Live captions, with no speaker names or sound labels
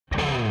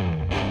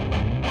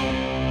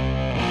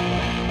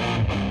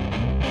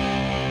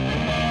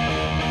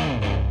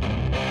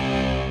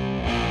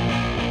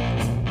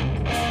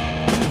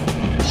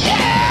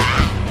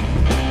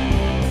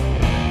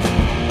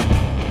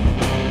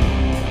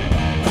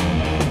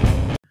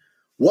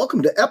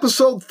Welcome to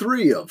episode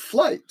 3 of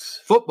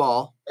Flights,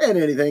 Football, and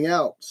Anything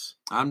Else.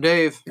 I'm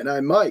Dave. And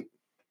I'm Mike.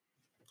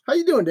 How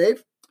you doing,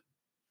 Dave?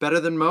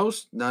 Better than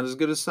most, not as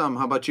good as some.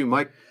 How about you,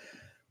 Mike?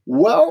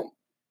 Well,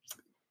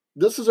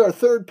 this is our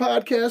third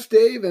podcast,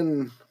 Dave,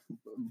 and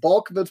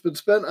bulk of it's been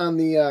spent on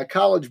the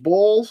college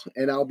bowls,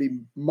 and I'll be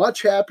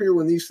much happier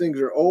when these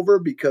things are over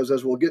because,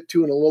 as we'll get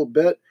to in a little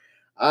bit,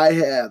 I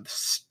have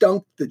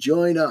stunk the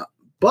joint up.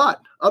 But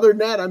other than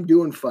that, I'm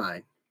doing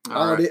fine.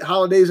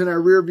 Holidays in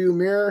our rearview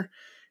mirror.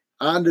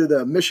 On to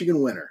the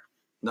Michigan winter.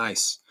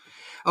 Nice.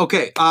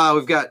 Okay,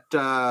 we've got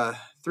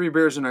 3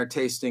 beers in our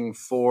tasting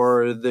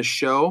for this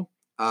show.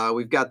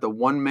 We've got the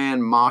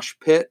one-man mosh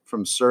pit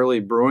from Surly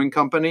Brewing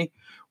Company.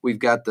 We've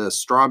got the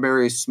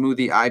strawberry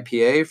smoothie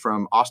IPA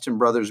from Austin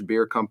Brothers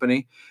Beer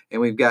Company. And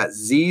we've got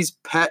Z's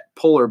Pet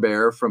Polar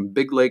Bear from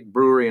Big Lake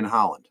Brewery in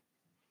Holland.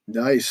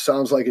 Nice.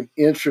 Sounds like an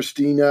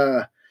interesting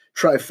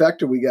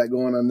trifecta we got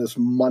going on this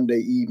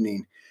Monday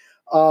evening.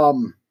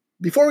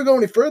 Before we go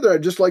any further,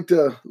 I'd just like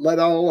to let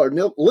all our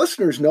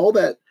listeners know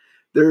that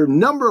there are a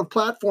number of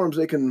platforms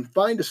they can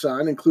find us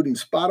on, including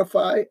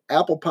Spotify,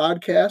 Apple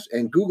Podcasts,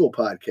 and Google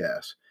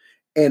Podcasts.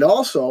 And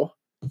also,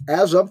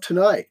 as of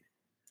tonight,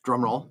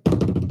 drum roll.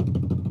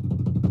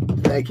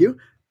 Thank you.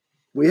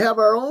 We have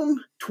our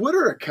own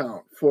Twitter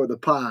account for the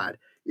pod.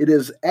 It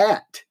is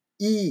at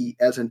E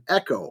as in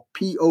Echo,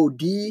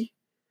 PODFFA.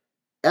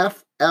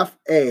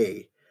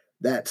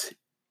 That's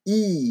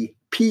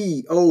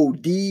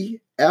EPODFFA.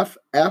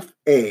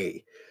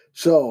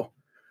 So,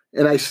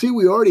 and I see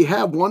we already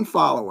have one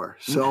follower,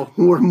 so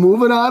we're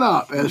moving on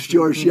up, as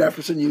George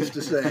Jefferson used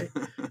to say.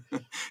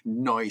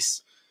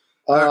 Nice.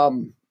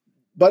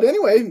 But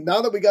anyway,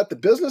 now that we got the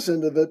business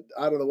end of it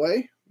out of the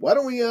way, why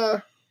don't we,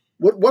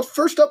 what's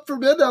first up for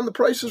bid on The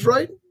Price is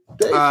Right,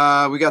 Dave?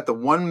 We got the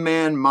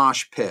one-man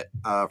mosh pit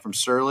from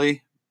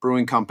Surly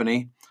Brewing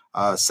Company,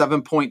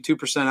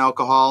 7.2%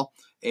 alcohol,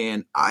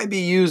 and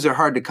IBUs are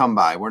hard to come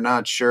by. We're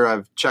not sure.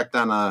 I've checked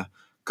on a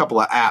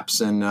couple of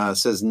apps and it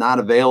says not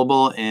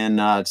available, and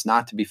it's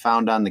not to be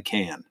found on the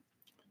can.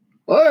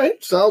 All right,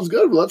 sounds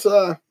good. Let's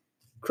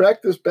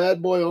crack this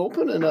bad boy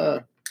open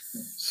and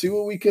see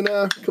what we can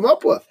come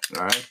up with.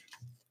 All right.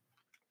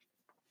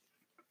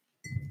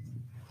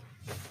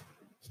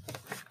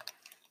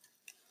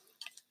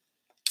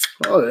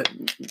 Oh, that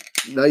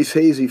nice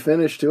hazy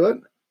finish to it.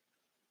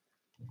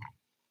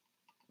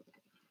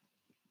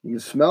 You can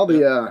smell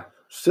the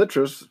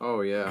citrus.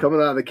 Oh yeah, coming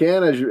out of the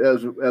can as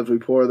we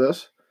pour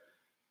this.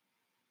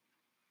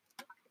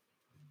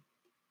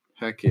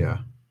 Heck yeah.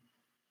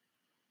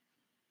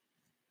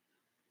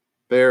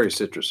 Very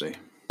citrusy.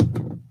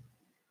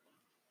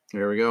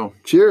 Here we go.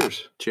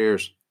 Cheers.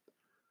 Cheers.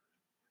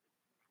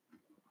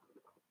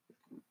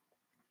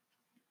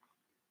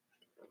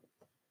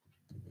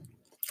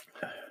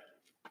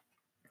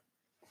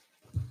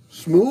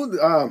 Smooth.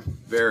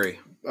 Very.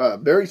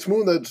 Very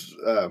smooth. That's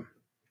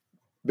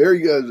very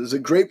good. Is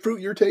it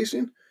grapefruit you're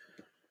tasting?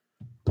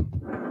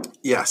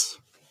 Yes.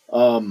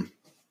 But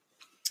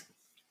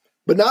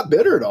not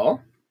bitter at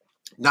all.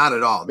 Not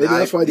at all. Maybe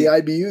that's why the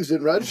IBUs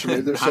didn't register.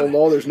 Maybe they're so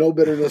low, there's no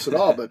bitterness at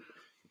all. But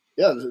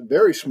yeah, it's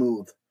very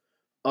smooth.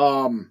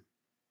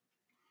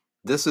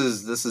 This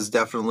is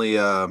definitely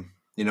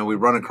we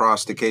run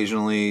across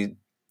occasionally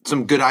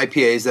some good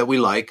IPAs that we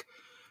like,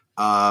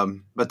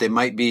 but they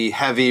might be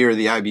heavy or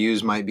the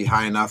IBUs might be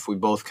high enough. We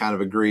both kind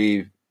of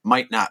agree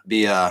might not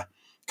be a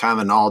kind of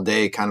an all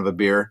day kind of a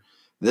beer.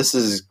 This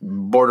is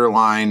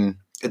borderline.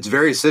 It's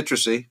very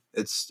citrusy.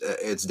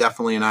 It's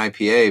definitely an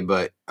IPA,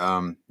 but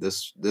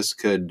this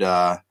could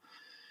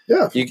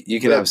you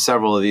could have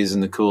several of these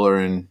in the cooler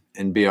and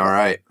be all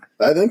right.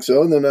 I think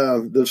so. And then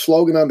the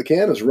slogan on the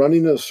can is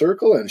 "Running in a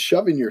circle and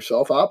shoving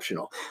yourself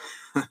optional."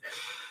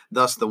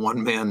 Thus, the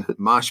one-man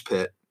mosh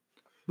pit.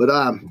 But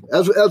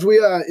as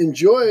we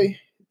enjoy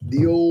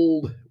the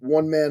old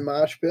one-man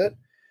mosh pit,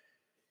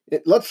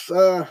 let's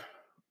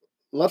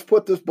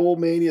put this bowl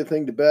mania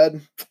thing to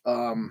bed.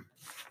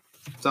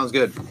 Sounds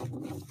good.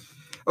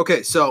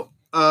 Okay, so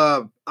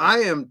I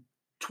am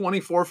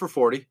 24 for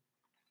 40.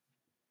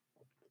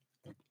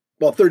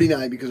 Well,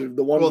 39 because of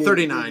the one.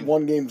 39.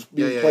 One game's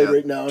being played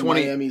right now, and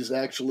Miami's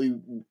actually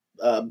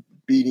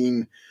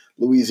beating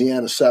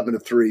Louisiana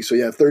 7-3. So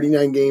yeah,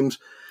 39 games.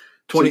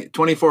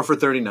 24 for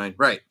 39.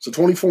 Right. So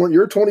 24.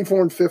 You're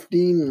 24 and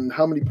 15, and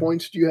how many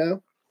points do you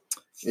have?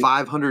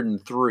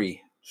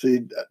 503.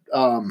 See,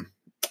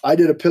 I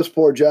did a piss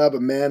poor job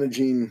of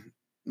managing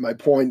my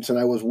points, and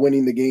I was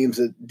winning the games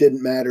that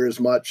didn't matter as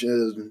much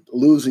as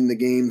losing the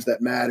games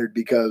that mattered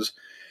because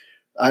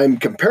I'm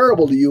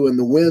comparable to you in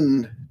the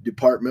win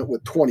department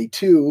with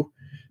 22.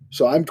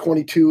 So I'm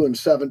 22 and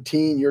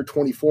 17. You're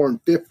 24 and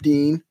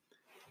 15.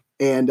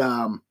 And,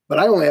 but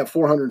I only have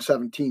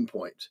 417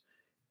 points.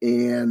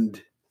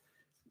 And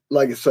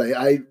like I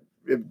say,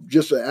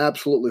 just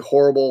absolutely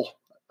horrible.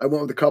 I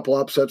went with a couple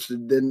upsets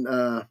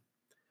that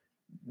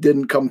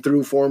didn't come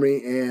through for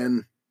me.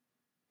 And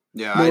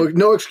yeah,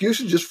 no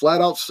excuses, just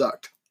flat out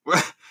sucked.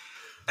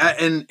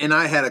 And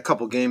I had a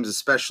couple games,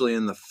 especially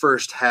in the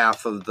first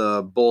half of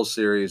the Bull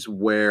Series,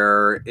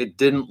 where it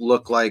didn't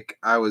look like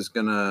I was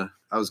gonna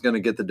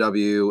get the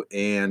W,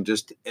 and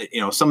just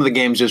some of the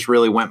games just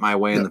really went my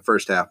way in the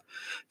first half.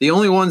 The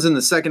only ones in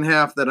the second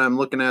half that I'm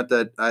looking at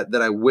that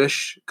I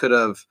wish could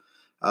have,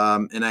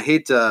 and I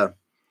hate the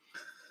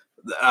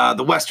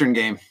Western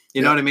game.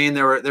 You know what I mean?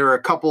 There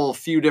were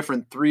three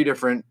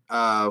different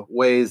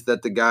ways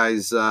that the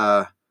guys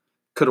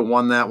could have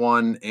won that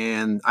one,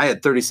 and I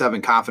had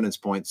 37 confidence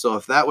points. So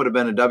if that would have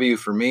been a W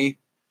for me,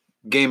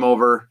 game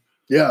over.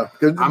 Yeah,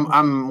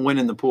 I'm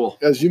winning the pool.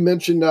 As you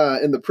mentioned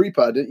in the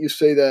pre-pod, didn't you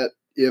say that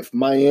if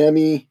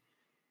Miami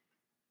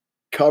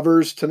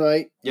covers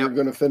tonight, you're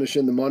going to finish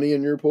in the money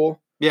in your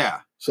pool? Yeah.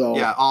 So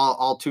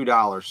all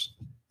 $2.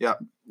 Yeah.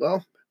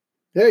 Well,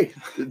 hey,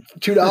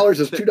 $2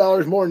 is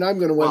 $2 more than I'm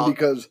going to win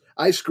because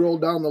I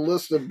scrolled down the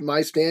list of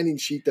my standing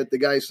sheet that the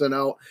guy sent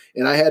out,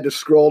 and I had to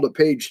scroll to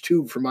page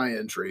 2 for my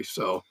entry.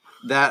 So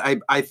that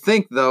I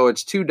think though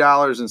it's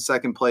 $2, and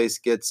second place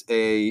gets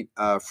a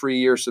free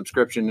year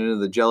subscription into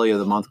the Jelly of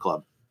the Month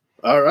Club.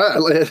 All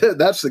right,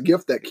 that's the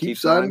gift that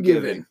keeps on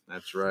giving.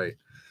 That's right.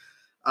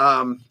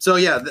 So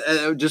yeah,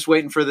 just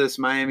waiting for this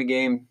Miami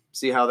game,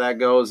 see how that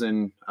goes,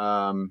 and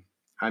I'm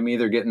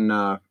either getting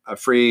a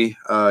free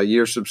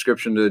year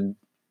subscription to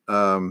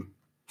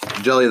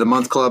Jelly of the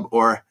Month Club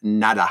or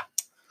nada.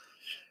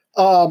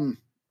 And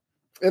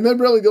then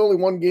really the only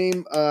one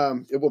game,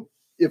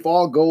 if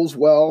all goes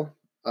well,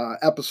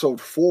 episode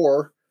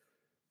 4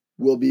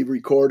 will be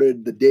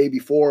recorded the day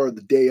before or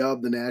the day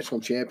of the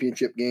national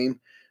championship game.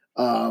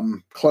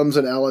 Clemson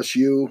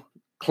LSU.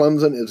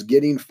 Clemson is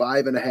getting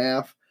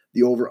 5.5.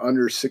 The over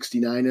under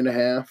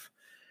 69.5.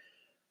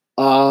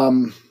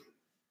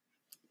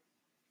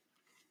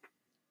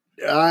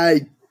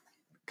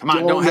 Come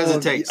on, don't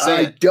hesitate.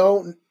 Say it.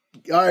 All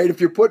right, if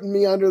you're putting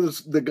me under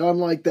the gun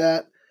like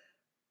that,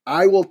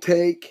 I will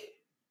take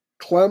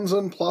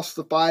Clemson plus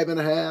the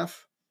 5.5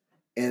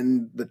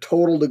 and the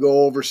total to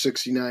go over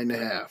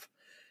 69.5.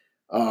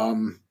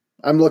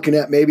 I'm looking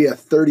at maybe a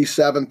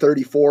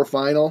 37-34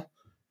 final.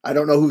 I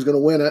don't know who's going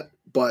to win it,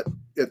 but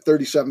if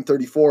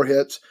 37-34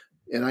 hits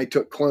and I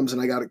took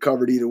Clemson, I got it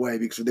covered either way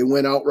because if they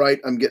win outright,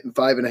 I'm getting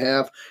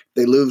 5.5. If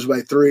they lose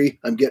by 3,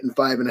 I'm getting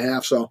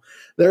 5.5. So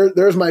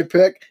there's my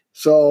pick.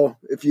 So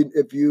if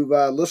you've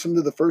listened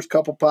to the first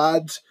couple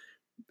pods,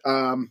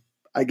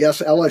 I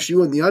guess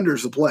LSU and the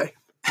unders will play.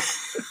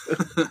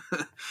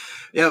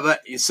 Yeah,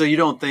 but so you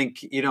don't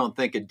think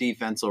a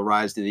defense will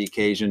rise to the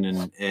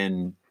occasion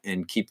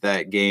and keep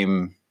that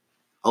game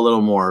a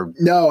little more?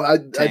 No, I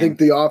think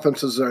the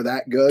offenses are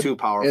that good, too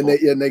powerful,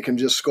 and they can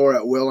just score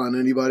at will on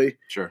anybody.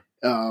 Sure.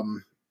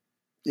 And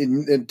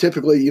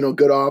typically,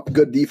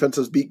 good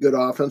defenses beat good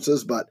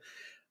offenses, but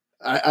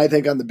I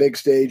think on the big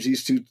stage,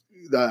 these two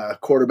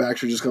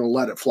quarterbacks are just going to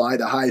let it fly.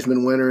 The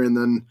Heisman winner, and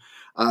then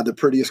the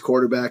prettiest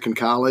quarterback in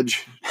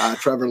college,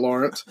 Trevor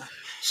Lawrence.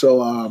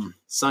 So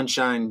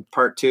Sunshine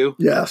Part 2.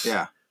 Yes.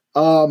 Yeah.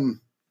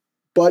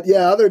 But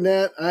yeah, other than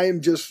that, I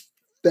am just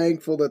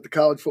thankful that the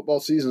college football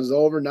season is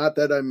over. Not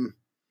that I'm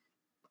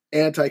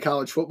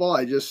anti-college football.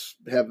 I just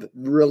have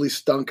really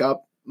stunk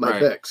up my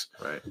picks.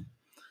 Right.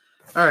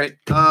 All right.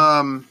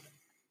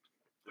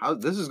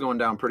 This is going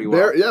down pretty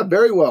well.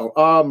 Very well.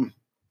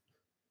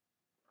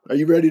 Are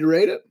you ready to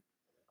rate it?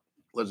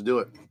 Let's do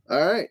it.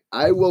 All right.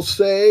 I will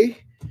say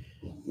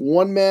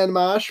one-man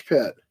mosh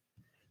pit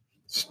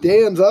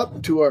stands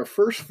up to our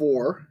first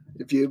 4.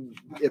 If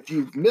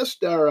you've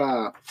missed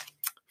our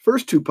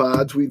first 2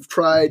 pods, we've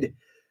tried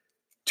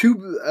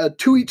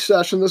 2 each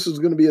session. This is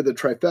going to be the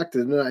trifecta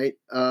tonight.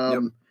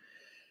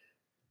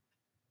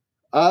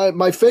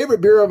 My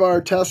favorite beer of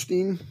our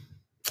testing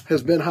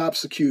has been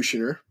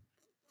Hopsecutioner,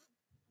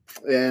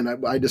 and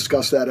I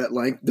discussed that at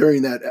length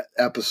during that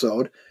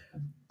episode.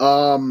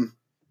 I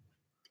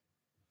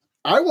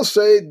will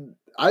say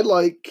I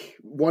like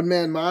One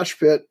Man Mosh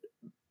Pit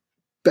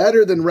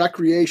better than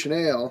Recreation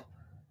Ale,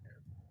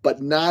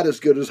 but not as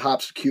good as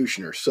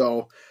Hopsecutioner.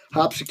 So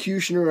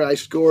Hopsecutioner I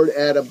scored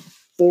at a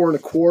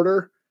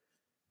 4.25.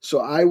 So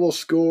I will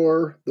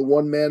score the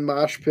One Man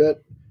Mosh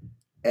Pit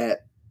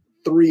at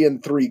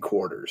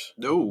 3.75.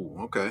 Oh,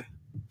 okay.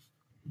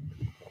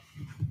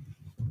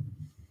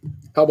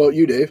 How about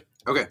you, Dave?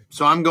 Okay,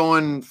 so I'm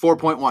going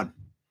 4.1.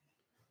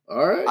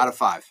 All right. Out of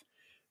 5.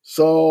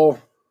 So,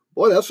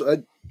 boy, that's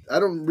I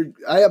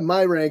have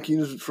my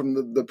rankings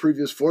from the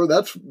previous 4.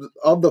 That's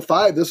of the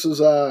 5. This is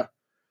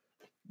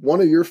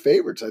one of your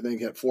favorites, I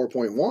think, at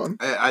 4.1.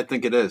 I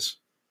think it is,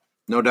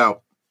 no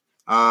doubt.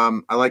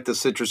 I like the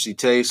citrusy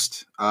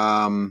taste.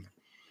 I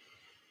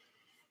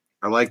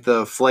like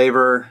the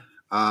flavor.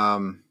 I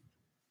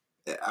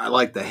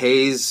like the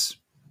haze.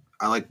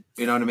 I like,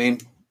 you know what I mean?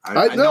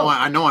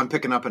 I know I'm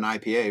picking up an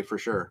IPA for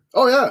sure.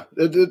 Oh yeah,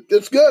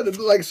 it's good.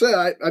 Like I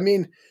said, I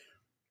mean,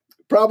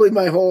 probably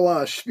my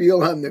whole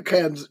spiel on the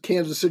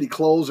Kansas City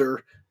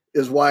closer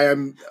is why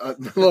I'm a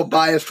little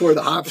biased toward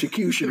the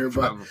Hopsecutioner.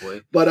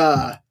 But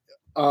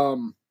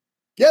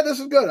yeah, this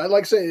is good. I'd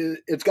like to say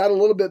it's got a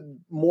little bit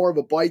more of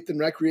a bite than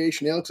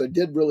Recreation Ale because I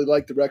did really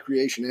like the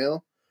Recreation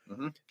Ale.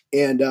 Mm-hmm.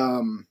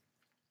 And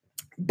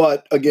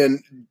but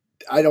again,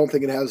 I don't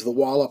think it has the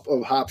wallop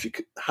of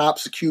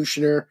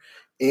Hopsecutioner.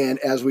 And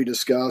as we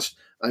discussed,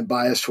 I'm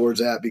biased towards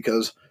that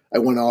because I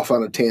went off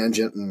on a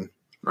tangent, and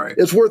Right.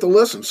 it's worth a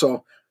listen.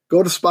 So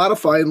go to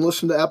Spotify and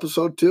listen to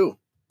episode 2.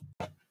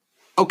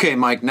 Okay,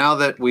 Mike, now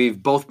that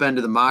we've both been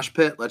to the mosh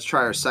pit, let's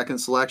try our second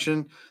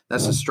selection.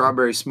 That's a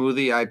Strawberry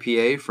Smoothie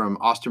IPA from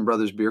Austin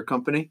Brothers Beer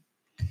Company.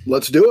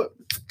 Let's do it.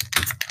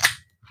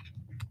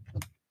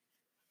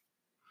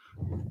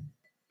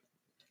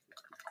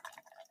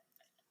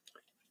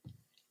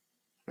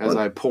 As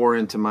I pour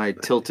into my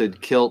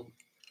Tilted Kilt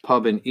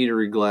pub and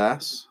eatery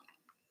glass.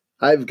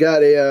 I've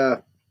got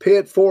a pay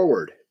it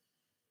forward,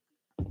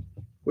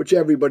 which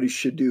everybody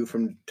should do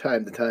from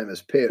time to time,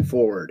 is pay it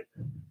forward.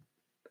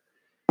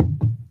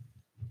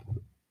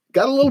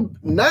 Got a little,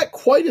 not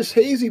quite as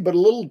hazy, but a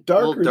little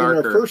darker than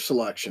our first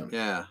selection.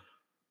 Yeah.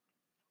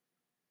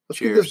 Let's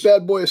give this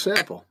bad boy a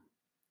sample.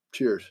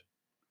 Cheers.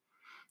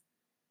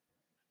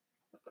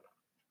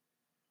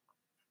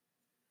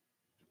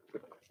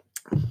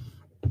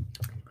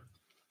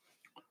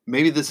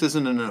 Maybe this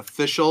isn't an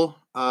official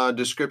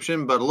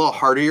description, but a little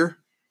heartier.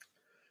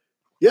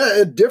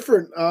 Yeah,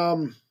 different.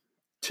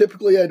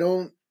 Typically, I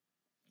don't,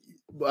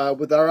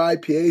 with our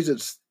IPAs,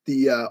 it's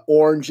the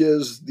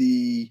oranges,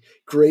 the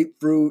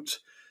grapefruits,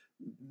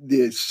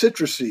 the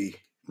citrusy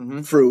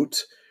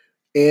fruits,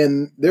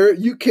 and there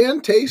you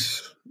can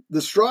taste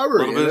the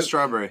strawberry. A little bit of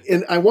strawberry.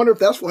 And I wonder if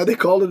that's why they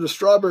called it a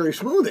strawberry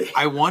smoothie.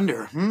 I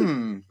wonder.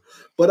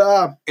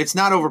 But it's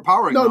not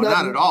overpowering. No,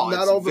 not at all.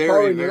 Not it's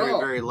overpowering very, at all.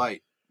 very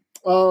light.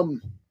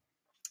 And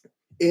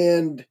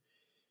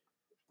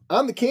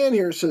on the can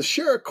here, it says,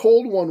 share a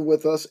cold one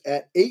with us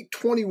at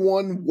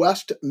 821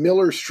 West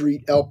Miller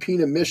Street,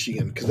 Alpena,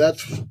 Michigan, because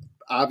that's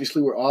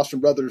obviously where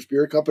Austin Brothers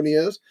Beer Company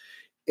is.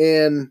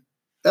 And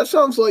that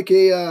sounds like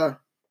a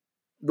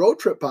road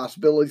trip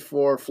possibility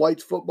for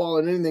Flights football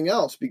and anything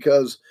else,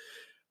 because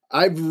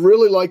I've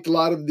really liked a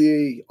lot of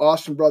the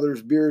Austin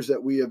Brothers beers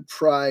that we have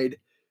tried,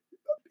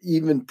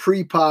 even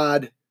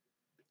pre-pod,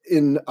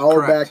 in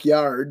our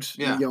backyards.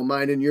 Yeah.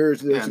 Mine and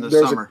yours. In the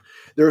summer.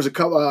 There was a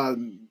couple.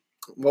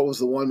 What was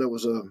the one that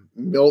was a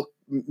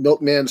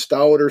Milkman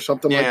Stout or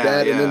something like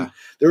that? Yeah. And then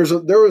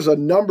there was a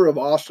number of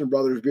Austin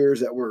Brothers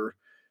beers that were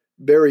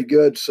very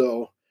good.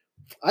 So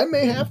I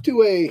may have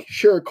to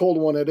share a cold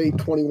one at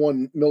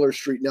 821 Miller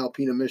Street in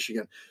Alpena,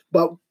 Michigan.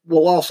 But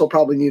we'll also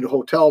probably need a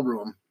hotel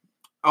room.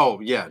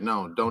 Oh yeah,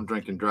 no, don't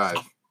drink and drive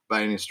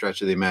by any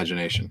stretch of the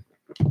imagination.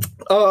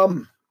 But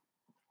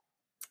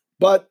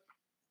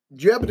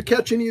did you happen to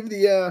catch any of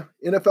the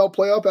NFL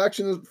playoff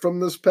action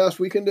from this past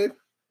weekend, Dave?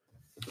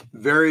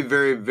 Very,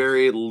 very,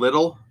 very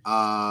little.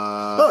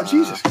 Oh,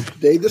 Jesus.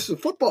 Dave, this is a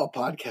football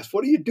podcast.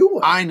 What are you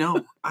doing? I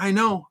know.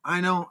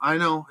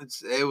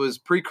 It was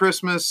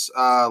pre-Christmas.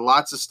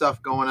 Lots of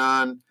stuff going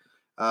on.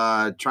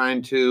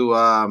 Trying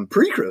to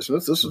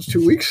pre-Christmas. This was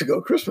 2 weeks ago.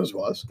 Christmas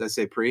was. Did I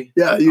say pre?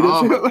 Yeah, you did.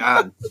 Oh my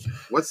God!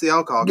 What's the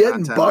alcohol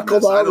Getting content?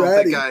 Buckled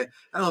already. I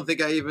don't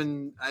think I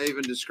even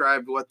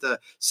described what the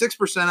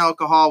 6%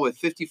 alcohol with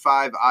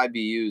 55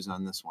 IBUs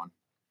on this one.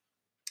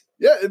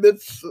 Yeah,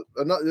 it's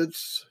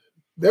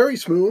very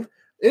smooth.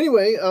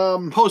 Anyway,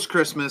 post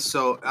Christmas,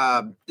 so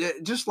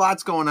just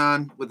lots going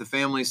on with the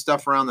family,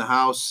 stuff around the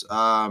house.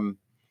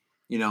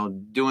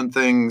 Doing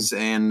things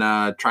and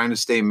trying to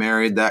stay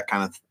married, that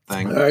kind of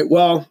thing. All right.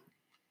 Well,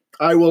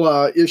 I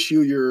will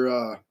issue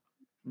your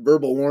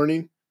verbal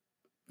warning.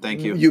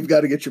 Thank you. You've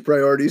got to get your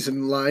priorities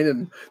in line,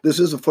 and this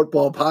is a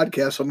football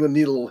podcast, so I'm going to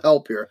need a little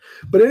help here.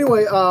 But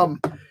anyway,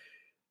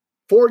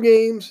 4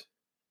 games.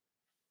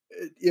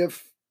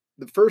 If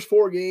the first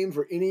 4 games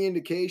were any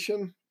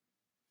indication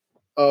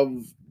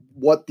of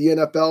what the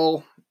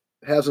NFL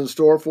has in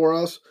store for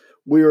us,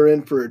 we are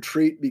in for a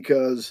treat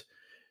because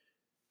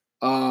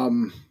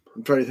I'm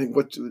trying to think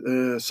what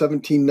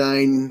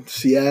 17-9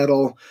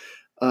 Seattle.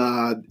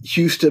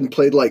 Houston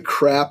played like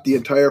crap the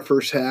entire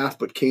first half,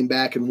 but came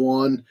back and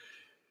won.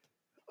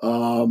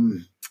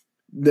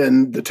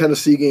 Then the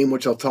Tennessee game,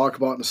 which I'll talk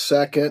about in a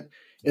second,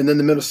 and then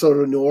the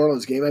Minnesota-New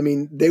Orleans game. I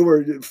mean, they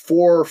were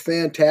 4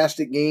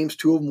 fantastic games.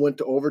 2 of them went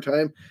to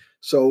overtime.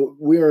 So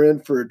we are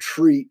in for a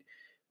treat.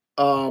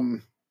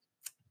 The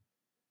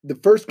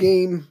first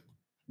game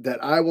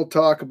that I will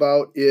talk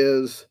about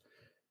is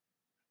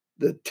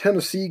the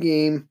Tennessee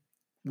game.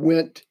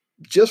 Went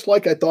just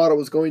like I thought it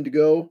was going to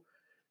go.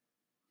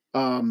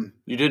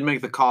 You did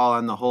make the call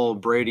on the whole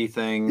Brady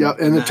thing. Yeah,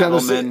 and the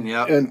Tennessee,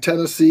 and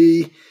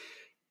Tennessee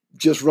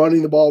just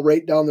running the ball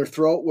right down their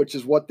throat, which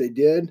is what they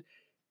did.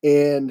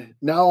 And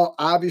now,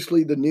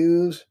 obviously, the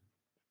news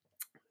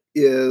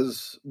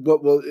is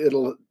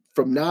it'll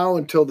from now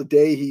until the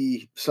day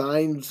he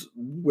signs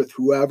with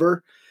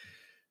whoever.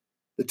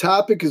 The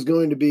topic is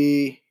going to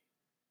be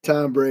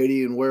Tom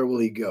Brady and where will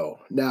he go.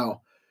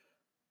 Now,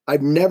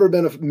 I've never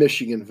been a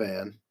Michigan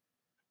fan,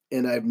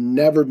 and I've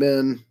never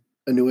been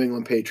a New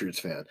England Patriots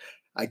fan.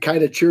 I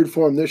kind of cheered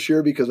for him this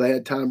year because I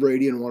had Tom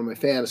Brady in one of my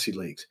fantasy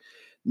leagues.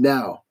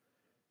 Now,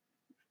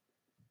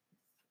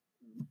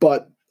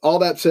 but all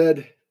that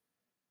said,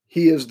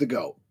 he is the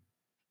GOAT.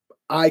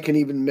 I can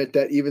even admit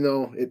that, even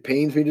though it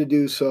pains me to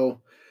do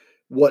so,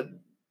 what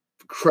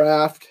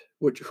Kraft,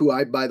 who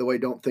I, by the way,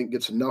 don't think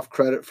gets enough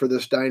credit for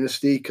this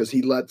dynasty, because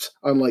he lets,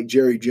 unlike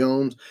Jerry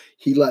Jones,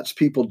 he lets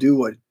people do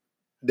what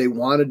they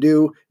want to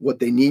do, what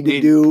they need to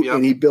do,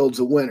 and he builds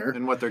a winner.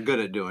 And what they're good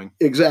at doing.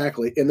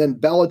 Exactly. And then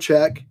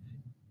Belichick,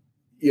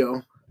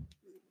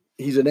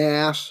 he's an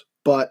ass,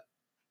 but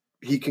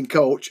he can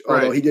coach,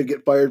 although he did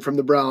get fired from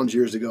the Browns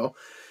years ago.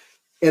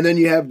 And then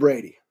you have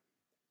Brady.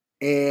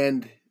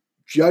 And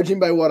judging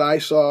by what I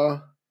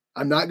saw,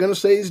 I'm not going to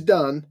say he's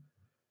done.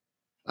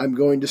 I'm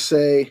going to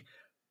say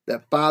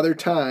that Father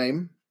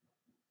Time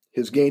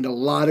has gained a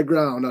lot of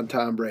ground on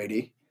Tom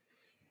Brady.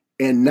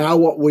 And now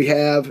what we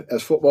have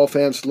as football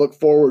fans to look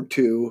forward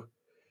to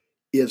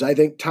is, I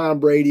think Tom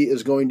Brady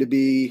is going to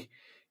be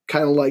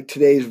kind of like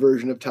today's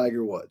version of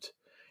Tiger Woods.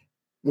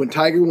 When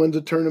Tiger wins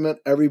a tournament,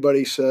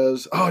 everybody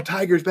says, oh,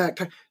 Tiger's back.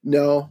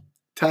 No,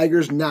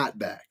 Tiger's not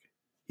back.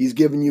 He's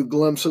given you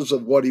glimpses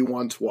of what he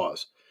once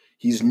was.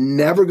 He's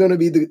never going to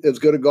be as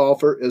good a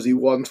golfer as he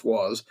once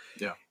was.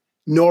 Yeah.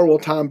 Nor will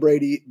Tom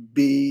Brady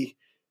be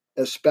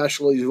as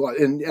special as he was.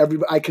 And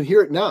I can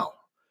hear it now.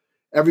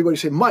 Everybody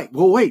say, Mike.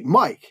 Well, wait,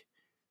 Mike.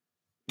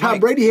 Tom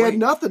Brady had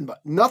nothing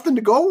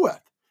to go with.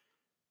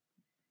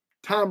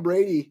 Tom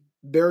Brady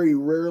very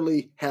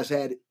rarely has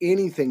had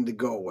anything to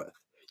go with.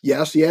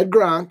 Yes, he had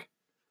Gronk.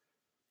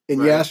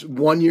 And yes,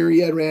 1 year he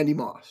had Randy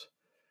Moss.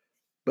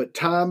 But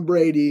Tom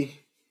Brady's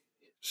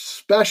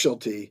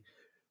specialty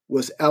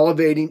was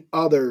elevating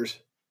others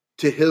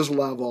to his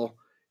level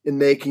in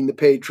making the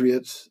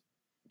Patriots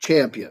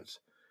champions.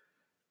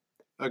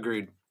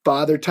 Agreed.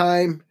 Father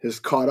Time has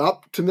caught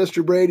up to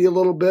Mr. Brady a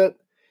little bit,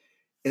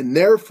 and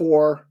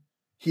therefore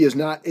he is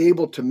not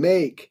able to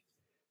make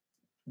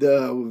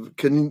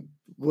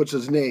what's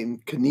his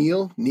name?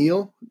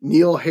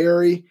 Neil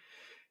Harry.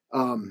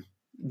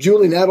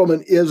 Julian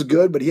Edelman is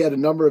good, but he had a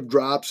number of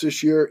drops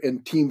this year,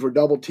 and teams were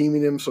double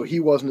teaming him, so he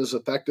wasn't as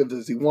effective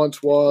as he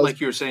once was. Like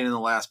you were saying in the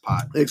last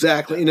pod.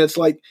 Exactly. And it's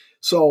like,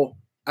 so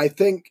I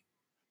think,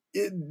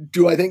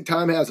 do I think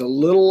Tom has a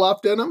little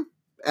left in him?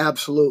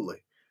 Absolutely.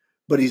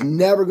 But he's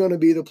never going to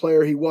be the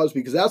player he was,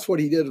 because that's what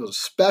he did, was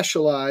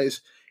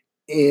specialize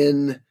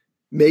in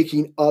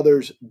making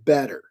others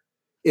better.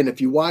 And if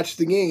you watch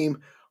the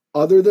game,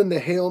 other than the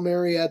Hail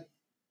Mary at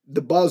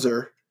the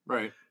buzzer,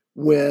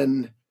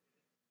 when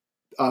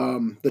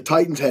the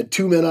Titans had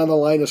 2 men on the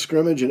line of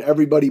scrimmage and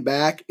everybody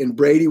back, and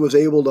Brady was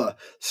able to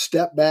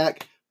step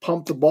back,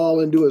 pump the ball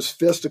into his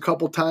fist a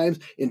couple times,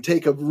 and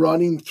take a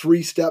running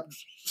 3-step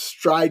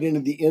stride into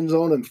the end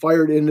zone and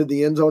fired into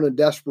the end zone in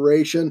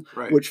desperation,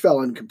 which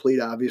fell incomplete,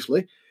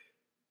 obviously.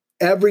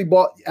 Every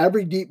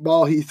deep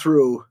ball he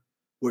threw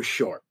was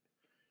short.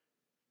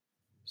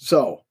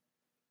 So,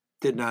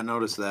 did not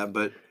notice that,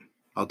 but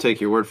I'll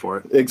take your word for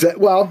it.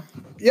 Exactly. Well,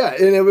 yeah,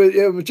 and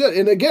it was just,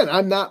 and again,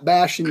 I'm not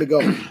bashing the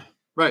GOAT.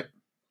 Right.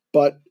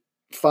 But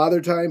Father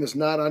Time is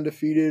not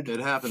undefeated. It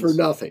happens for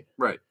nothing.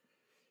 Right.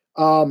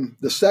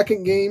 The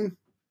second game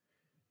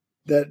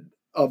that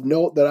of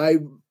note that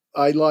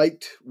I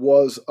liked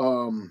was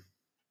the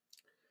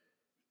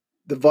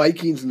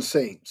Vikings and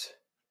Saints.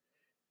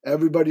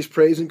 Everybody's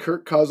praising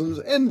Kirk Cousins,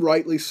 and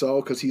rightly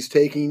so, because he's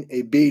taking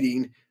a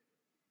beating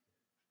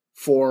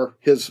for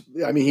his.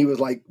 I mean, he was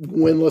like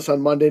winless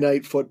on Monday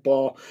Night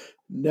Football,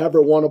 never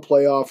won a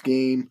playoff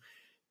game,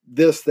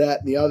 this, that,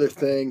 and the other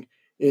thing.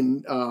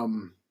 And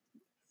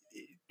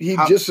he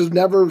just has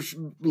never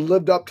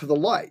lived up to the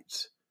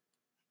lights.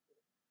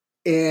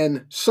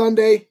 And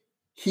Sunday,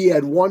 he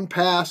had one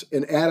pass,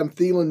 and Adam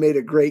Thielen made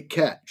a great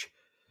catch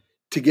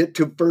to get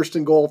to first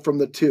and goal from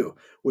the 2,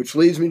 which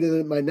leads me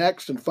to my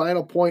next and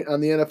final point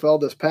on the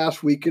NFL this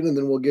past weekend, and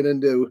then we'll get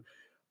into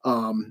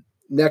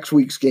next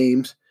week's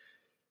games.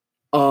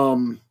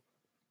 The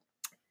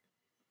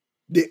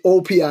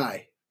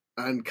OPI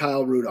on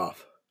Kyle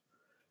Rudolph.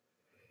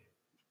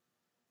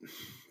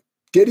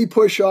 Did he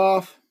push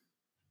off?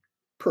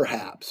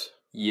 Perhaps.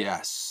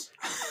 Yes.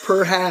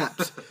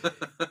 Perhaps.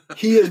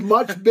 He is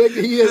much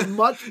bigger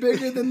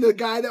than the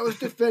guy that was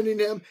defending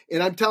him.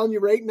 And I'm telling you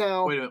right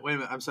now. Wait a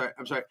minute. I'm sorry.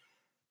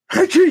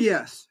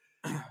 Yes.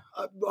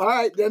 All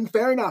right, then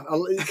fair enough.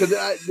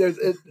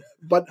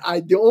 But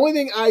the only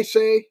thing I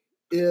say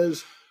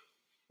is,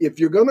 if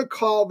you're going to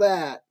call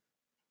that,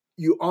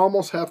 you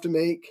almost have to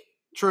make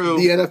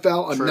the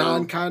NFL a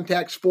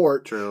non-contact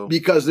sport. True.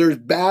 Because there's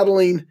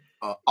battling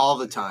all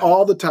the time.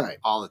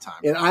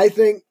 And I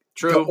think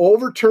to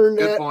overturn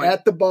that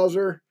at the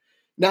buzzer.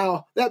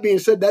 Now, that being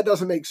said, that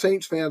doesn't make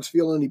Saints fans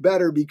feel any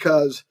better,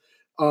 because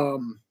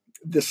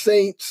the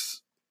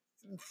Saints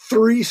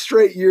 3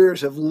 straight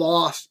years have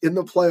lost in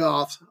the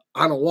playoffs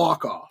on a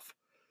walk-off,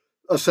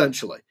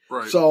 essentially.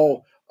 Right.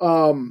 So,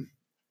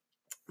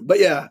 but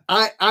yeah,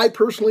 I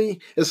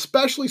personally,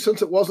 especially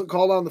since it wasn't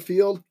called on the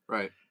field,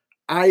 right,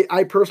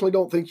 I personally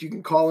don't think you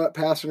can call that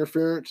pass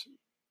interference.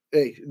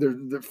 Hey,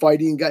 they're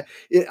fighting guy.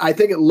 I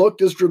think it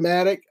looked as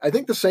dramatic. I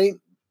think the Saint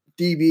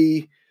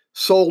DB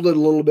sold it a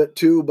little bit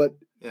too, but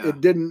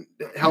it didn't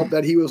help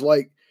that he was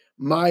like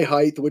my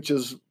height, which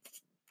is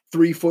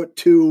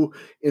 3'2",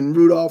 and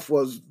Rudolph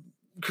was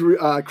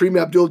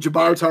Kareem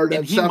Abdul-Jabbar's hard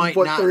at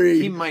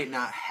 7'3". He might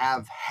not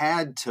have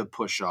had to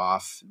push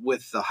off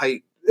with the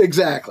height.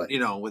 Exactly.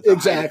 With the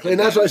exactly. And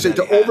that's why I say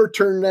to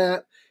overturn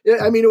that.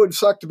 I mean, it would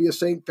suck to be a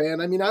Saint fan.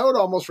 I mean, I would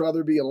almost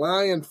rather be a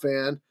Lion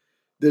fan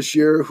this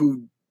year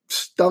who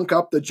stunk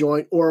up the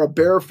joint, or a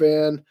Bear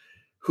fan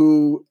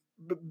who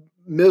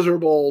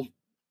miserable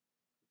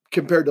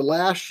compared to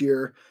last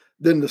year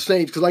than the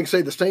Saints. Because like I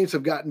say, the Saints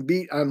have gotten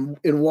beat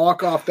in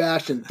walk-off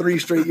fashion 3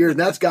 straight years, and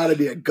that's got to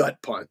be a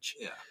gut punch.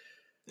 Yeah.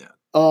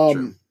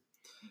 True.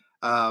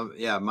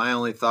 My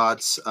only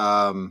thoughts,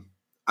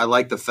 I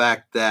like the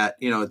fact that,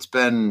 it's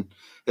been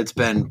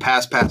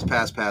pass,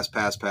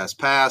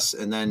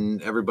 and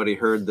then everybody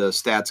heard the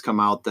stats come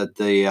out that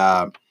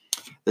the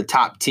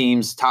top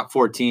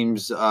 4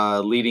 teams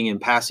leading in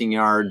passing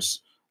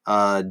yards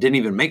didn't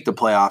even make the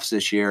playoffs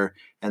this year,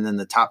 and then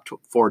the top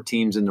 4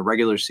 teams in the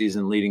regular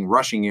season leading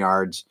rushing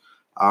yards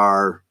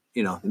are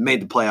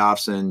made the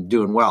playoffs and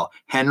doing well.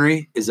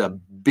 Henry is a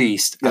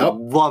beast. Yep. I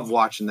love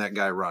watching that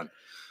guy run.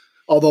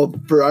 Although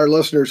for our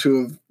listeners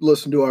who have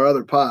listened to our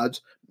other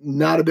pods,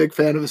 not a big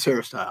fan of his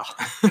hairstyle.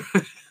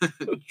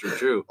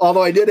 True.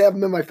 Although I did have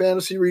him in my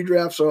fantasy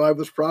redraft, so I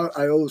was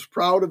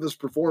proud of his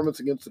performance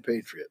against the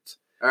Patriots.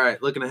 All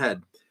right, looking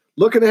ahead,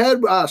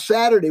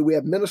 Saturday we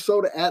have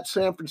Minnesota at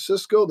San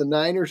Francisco. The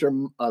Niners are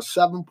a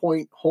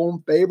 7-point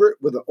home favorite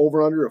with an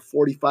over/under of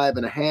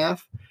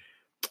 45.5.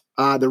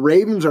 The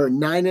Ravens are a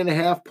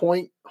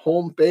 9.5-point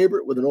home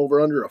favorite with an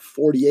over/under of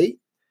 48.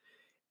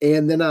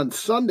 And then on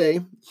Sunday,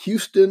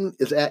 Houston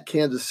is at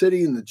Kansas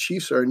City, and the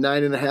Chiefs are a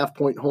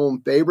 9.5-point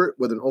home favorite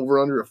with an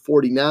over/under of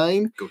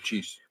 49. Go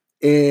Chiefs.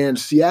 And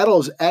Seattle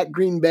is at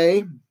Green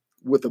Bay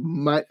with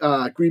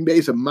Green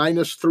Bay's a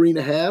minus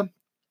 3.5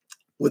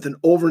 with an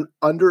over and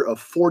under of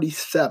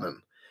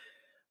 47.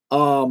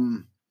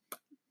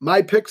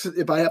 My picks,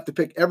 if I have to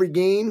pick every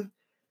game,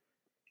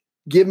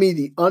 give me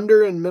the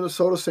under in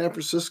Minnesota, San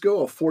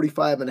Francisco of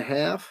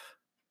 45.5.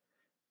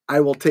 I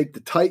will take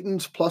the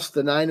Titans plus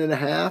the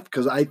 9.5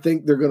 because I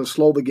think they're going to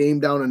slow the game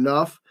down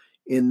enough,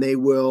 and they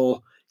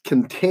will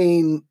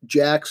contain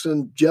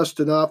Jackson just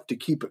enough to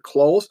keep it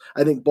close.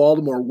 I think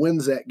Baltimore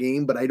wins that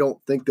game, but I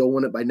don't think they'll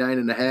win it by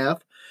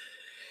 9.5.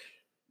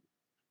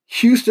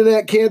 Houston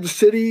at Kansas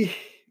City.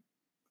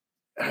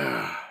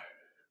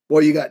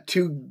 Well, you got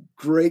 2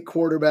 great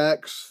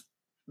quarterbacks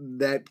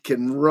that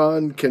can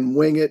run, can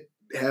wing it.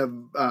 Have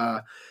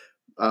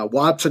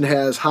Watson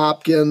has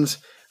Hopkins.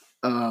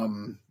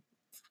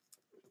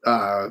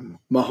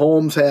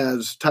 Mahomes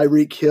has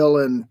Tyreek Hill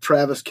and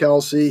Travis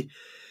Kelce.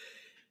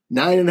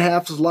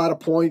 9.5 is a lot of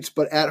points,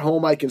 but at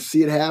home I can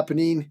see it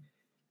happening.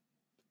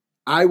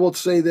 I will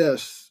say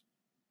this.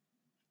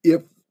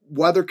 If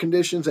weather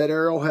conditions at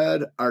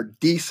Arrowhead are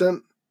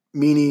decent,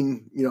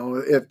 meaning,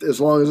 if as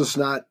long as it's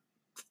not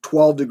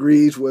 12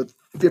 degrees with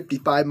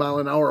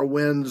 55-mile-an-hour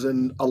winds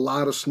and a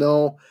lot of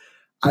snow,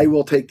 I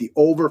will take the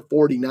over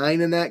 49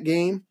 in that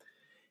game.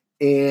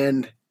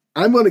 And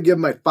I'm going to give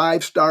my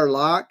 5-star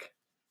lock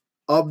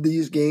of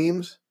these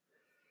games.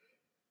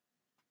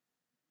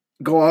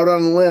 Go out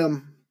on a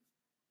limb.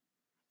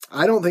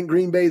 I don't think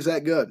Green Bay is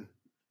that good.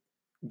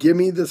 Give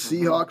me the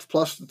Seahawks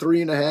plus the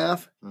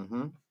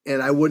 3.5,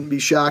 and I wouldn't be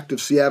shocked if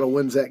Seattle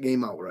wins that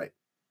game outright.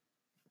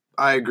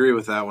 I agree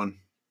with that one.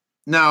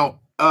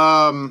 Now,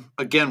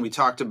 again, we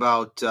talked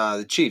about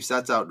the Chiefs.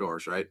 That's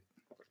outdoors, right?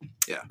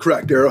 Yeah.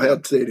 Correct.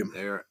 Arrowhead Stadium.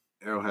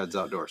 Arrowhead's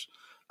outdoors.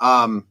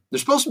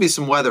 There's supposed to be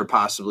some weather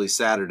possibly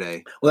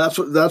Saturday. Well,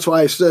 that's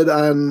why I said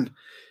on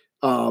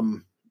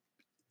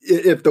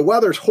if the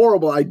weather's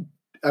horrible, I'm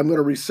going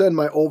to rescind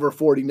my over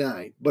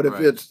 49. But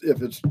if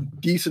it's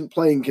decent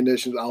playing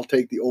conditions, I'll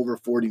take the over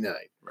 49.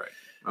 Right.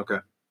 Okay.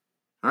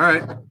 All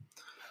right.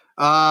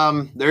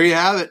 There you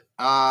have it.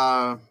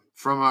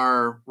 From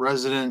our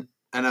resident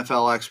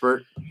NFL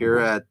expert here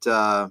at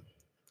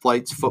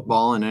Flights,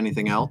 Football, and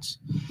Anything Else.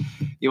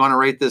 You want to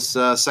rate this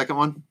second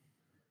one?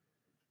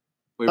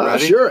 We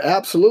ready? Sure,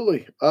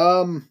 absolutely.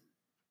 Well,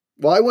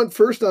 I went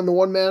first on the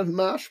one-man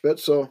mosh pit,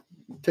 so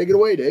take it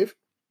away, Dave.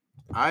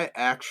 I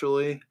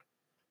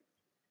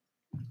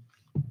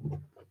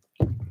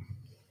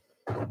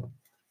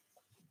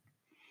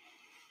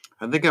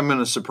think I'm going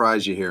to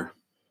surprise you here.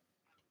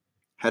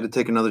 Had to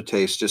take another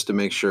taste just to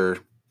make sure.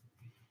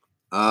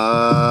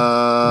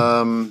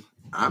 I'm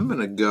going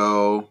to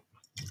go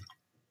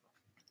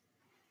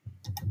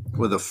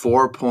with a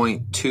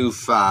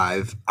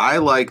 4.25. I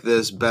like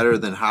this better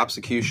than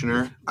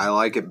Hopsecutioner. I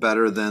like it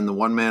better than the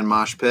one-man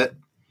mosh pit.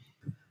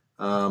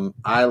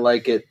 I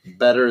like it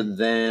better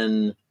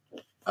than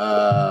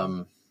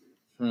I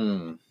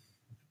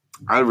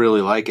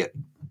really like it.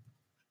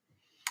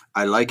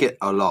 I like it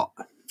a lot.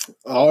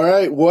 All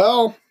right.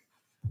 Well,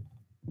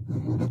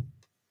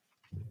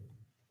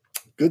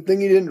 good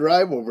thing you didn't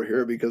drive over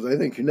here because I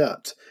think you're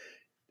nuts.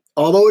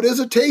 Although it is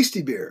a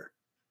tasty beer.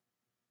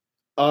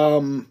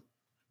 As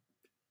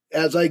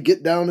I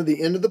get down to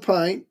the end of the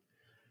pint,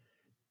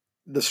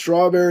 the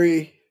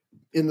strawberry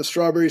in the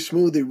strawberry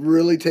smoothie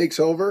really takes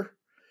over.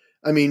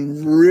 I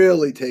mean,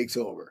 really takes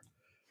over.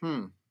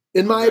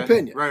 in my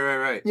opinion.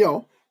 Right.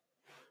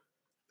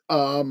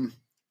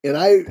 And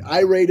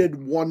I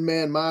rated One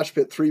Man Mosh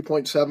Pit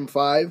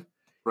 3.75.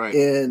 Right.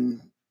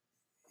 And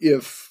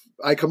if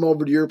I come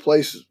over to your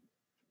place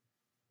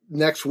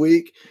next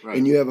week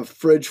and you have a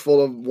fridge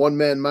full of One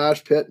Man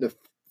Mosh Pit and a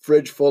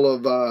fridge full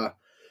of the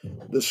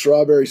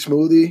strawberry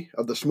smoothie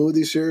of the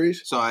smoothie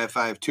series. So if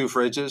I have 2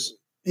 fridges?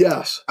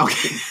 Yes.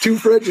 Okay. 2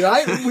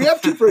 fridges. We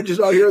have 2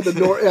 fridges out here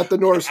at the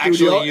North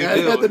Studio. Actually, you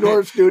do. At the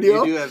North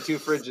Studio. You do have 2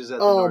 fridges at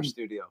the North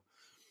Studio.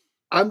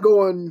 I'm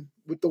going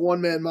with the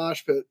One Man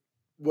Mosh Pit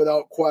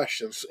without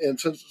questions. And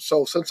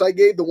since I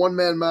gave the One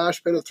Man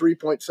Mosh Pit a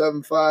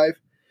 3.75,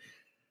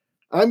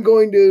 I'm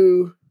going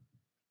to,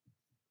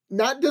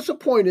 not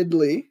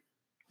disappointedly,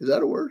 is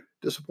that a word?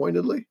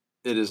 Disappointedly?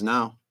 It is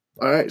now.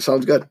 All right,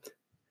 sounds good.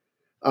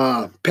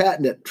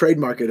 Patent it,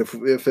 trademark it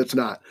if it's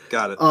not.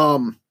 Got it.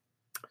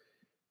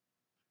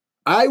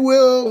 I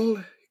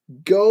will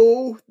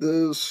go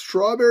the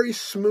strawberry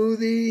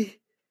smoothie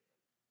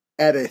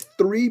at a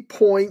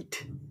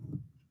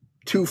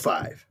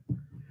 3.25.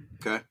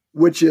 Okay.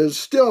 Which is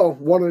still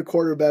 1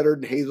 1/4 better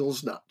than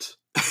Hazel's Nuts.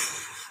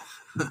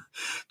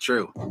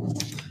 True.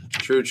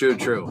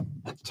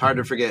 It's hard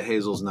to forget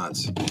Hazel's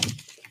Nuts.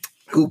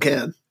 Who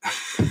can?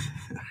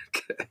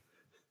 Okay.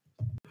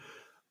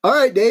 All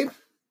right, Dave.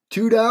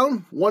 2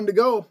 down, 1 to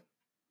go.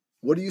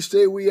 What do you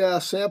say we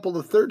sample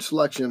the third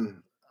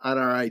selection on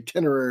our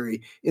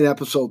itinerary in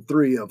episode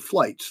 3 of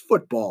Flights,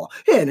 Football,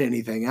 and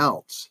Anything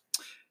Else?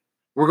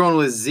 We're going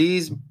with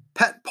Z's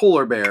Pet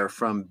Polar Bear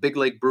from Big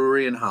Lake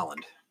Brewery in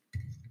Holland.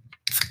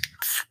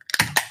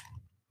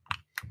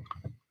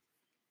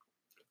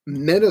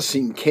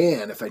 Menacing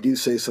can, if I do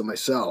say so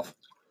myself.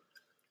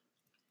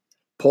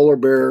 Polar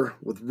bear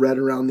with red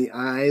around the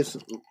eyes,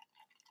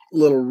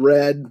 little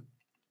red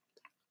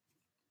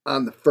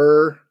on the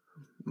fur.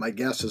 My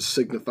guess is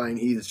signifying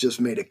he's just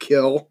made a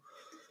kill.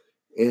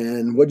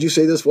 And what'd you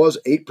say this was?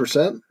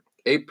 8%?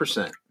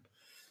 8%.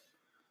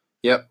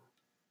 Yep.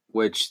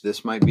 Which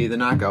this might be the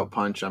knockout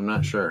punch. I'm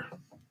not sure.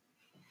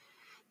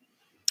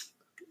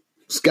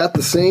 It's got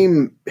the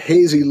same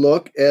hazy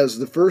look as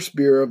the first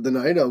beer of the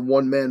night, a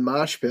One Man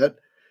Mosh Pit.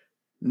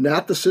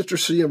 Not the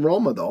citrusy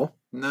aroma, though.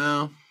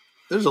 No,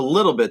 there's a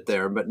little bit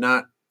there, but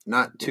not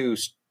too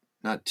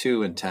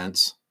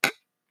intense.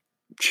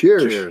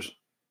 Cheers.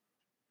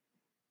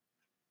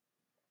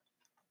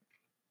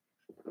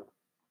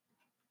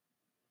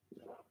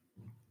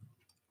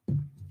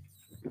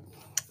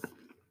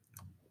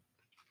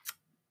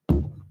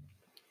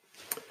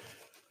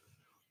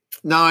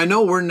 Now I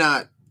know we're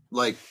not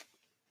like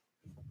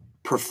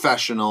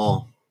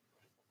professional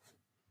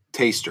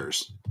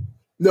tasters.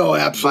 No,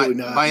 absolutely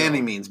not. By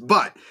any means.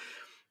 But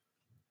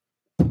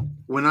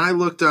when I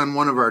looked on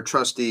one of our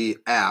trusty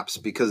apps,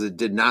 because it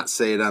did not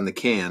say it on the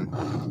can,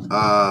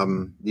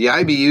 the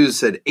IBUs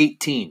said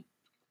 18.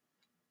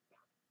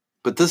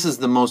 But this is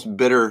the most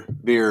bitter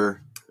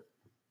beer,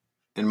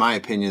 in my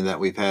opinion,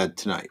 that we've had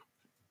tonight.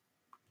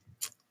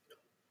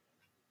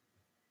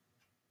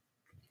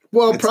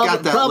 Well,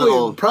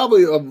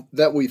 probably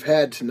that we've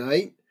had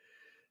tonight.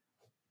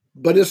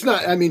 But it's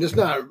not. I mean, it's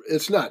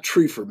not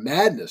Tree for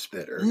Madness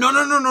bitter. No,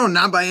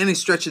 not by any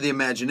stretch of the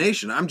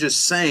imagination. I'm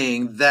just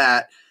saying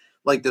that,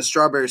 like the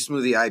Strawberry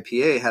Smoothie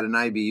IPA had an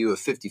IBU of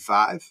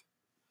 55,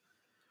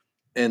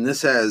 and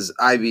this has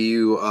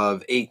IBU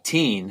of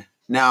 18.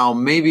 Now,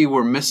 maybe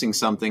we're missing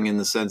something in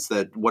the sense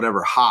that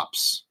whatever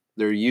hops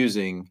they're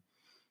using,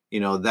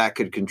 that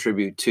could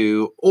contribute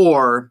to,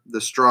 or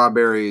the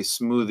strawberry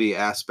smoothie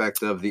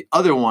aspect of the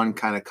other one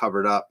kind of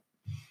covered up.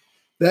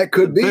 That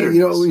could be. You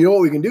know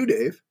what we can do,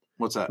 Dave?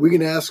 What's that? We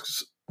can ask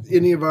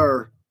any of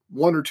our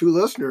 1 or 2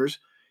 listeners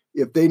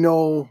if they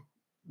know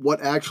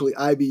what actually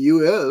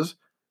IBU is.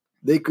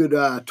 They could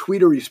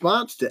tweet a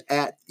response to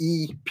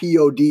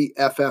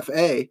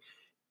 @EPODFFA,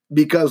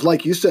 because,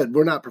 like you said,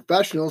 we're not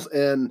professionals,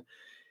 and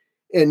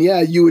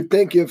yeah, you would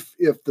think if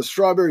the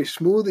strawberry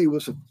smoothie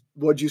was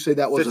what'd you say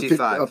that was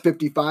 55. a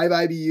 55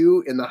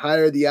 IBU, and the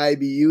higher the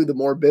IBU, the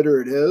more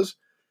bitter it is,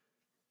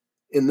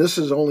 and this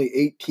is only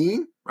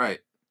 18,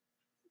 right?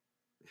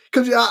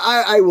 Because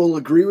I will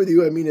agree with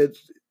you. I mean, it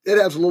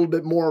has a little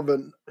bit more of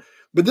an,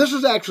 but this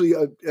is actually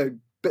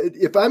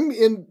if I'm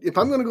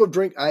going to go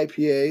drink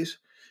IPAs,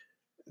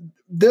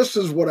 this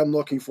is what I'm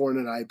looking for in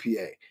an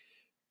IPA.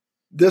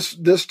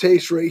 This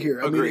taste right here.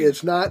 Agreed. I mean,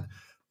 it's not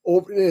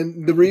open.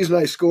 And the reason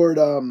I scored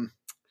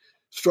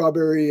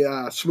strawberry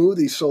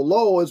smoothie so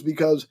low is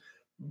because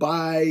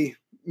by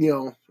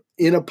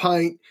in a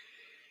pint.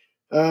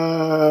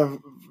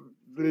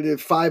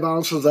 5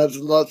 ounces,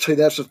 let's say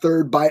that's a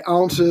third. By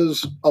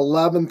ounces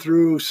 11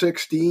 through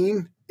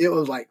 16, it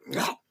was like,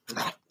 I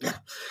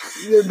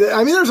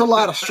mean, there's a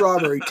lot of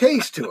strawberry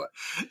taste to it.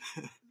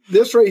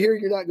 This right here,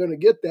 you're not going to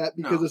get that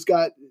because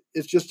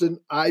it's just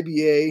an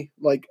IBA,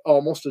 like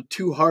almost a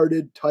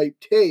two-hearted type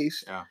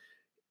taste. Yeah.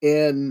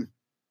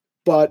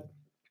 But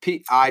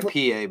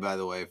IPA, by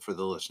the way, for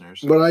the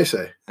listeners. What did I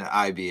say?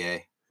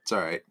 IBA. It's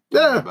all right.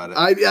 Don't worry Yeah, about it.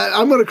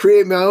 I'm going to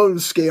create my own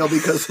scale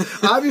because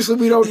obviously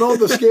we don't know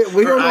the scale.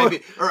 We don't know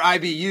or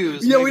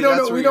IBUs. Yeah, Maybe we don't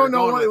that's know. where We you're don't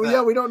know going what. with Yeah,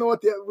 that. we don't know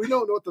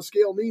what the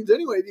scale means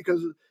anyway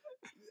because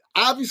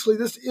obviously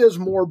this is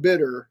more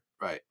bitter,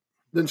 Right.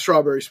 than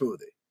strawberry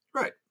smoothie.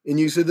 Right. And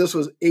you said this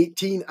was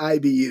 18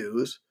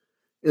 IBUs,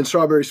 and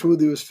strawberry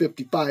smoothie was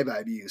 55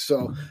 IBUs.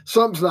 So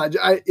something's not.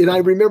 I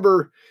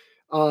remember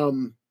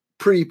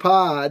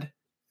pre-pod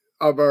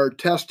of our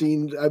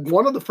testing.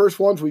 One of the first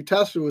ones we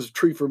tested was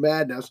Tree for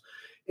Madness,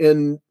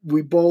 and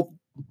we both.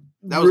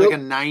 That was like a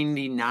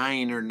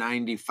 99 or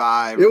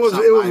 95. It was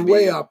IBU.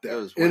 way up there,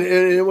 It was and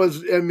it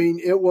was. I mean,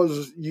 it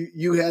was.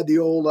 You had the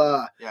old.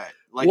 Yeah,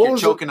 like you're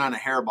choking on a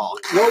hairball.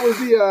 What was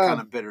the kind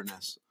of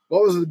bitterness?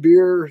 What was the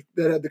beer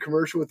that had the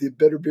commercial with the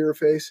bitter beer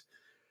face?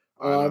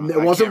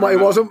 It wasn't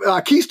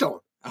Keystone.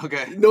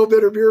 Okay. No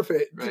bitter beer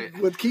face right.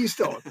 with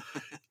Keystone,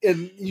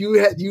 and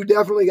you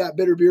definitely got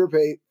bitter beer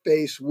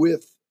face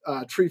with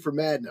Tree for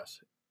Madness,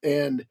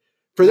 and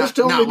for this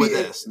to only be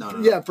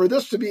for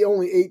this to be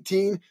only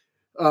 18.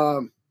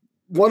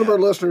 One of our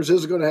listeners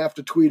is going to have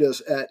to tweet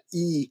us at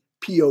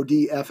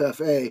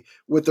EPODFFA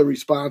with the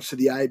response to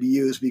the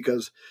IBUs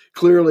because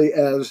clearly,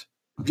 as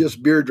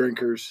just beer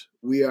drinkers,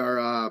 we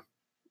are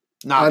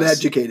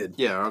uneducated.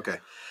 Yeah, okay.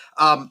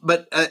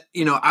 But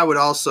I would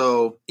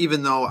also,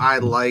 even though I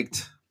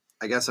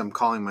guess I'm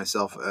calling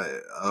myself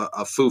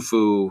a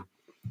foo-foo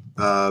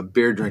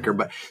beer drinker,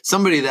 but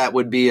somebody that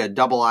would be a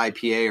double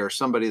IPA or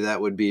somebody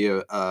that would be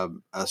a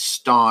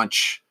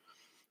staunch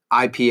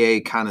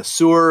IPA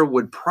connoisseur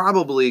would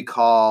probably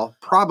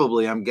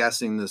I'm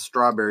guessing, the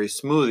strawberry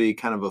smoothie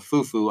kind of a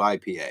foo-foo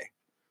IPA.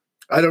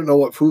 I don't know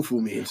what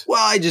foo-foo means.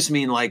 Well, I just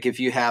mean like if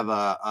you have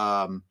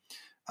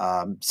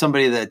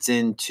somebody that's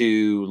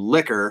into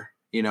liquor,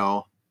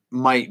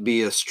 might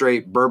be a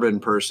straight bourbon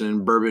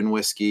person, bourbon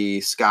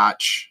whiskey,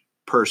 Scotch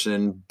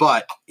person.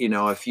 But,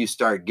 if you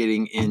start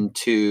getting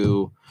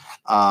into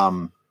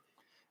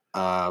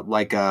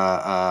like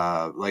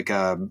a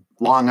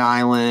Long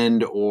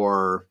Island,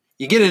 or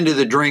you get into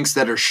the drinks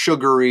that are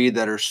sugary,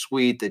 that are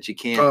sweet, that you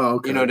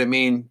can't, you know what I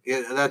mean?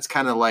 That's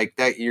kind of like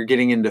that. You're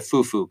getting into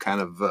foo-foo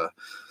kind of. All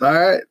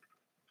right.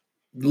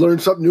 Learn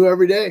something new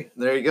every day.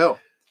 There you go.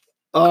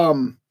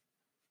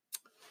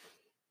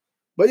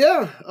 But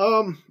yeah,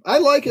 I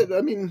like it.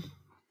 I mean,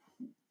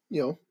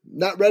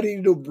 not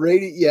ready to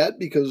rate it yet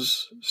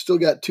because still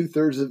got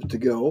 2/3 of it to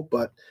go.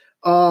 But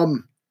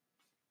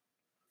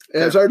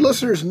as our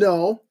listeners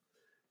know,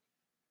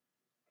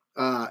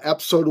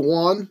 episode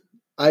 1,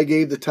 I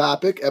gave the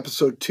topic.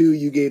 Episode 2,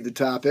 you gave the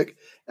topic.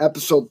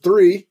 Episode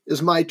 3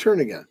 is my turn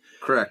again.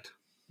 Correct.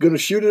 Going to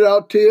shoot it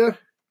out to you,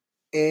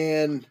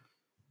 and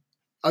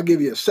I'll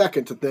give you a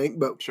second to think.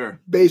 But sure.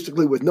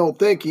 Basically, with no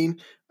thinking,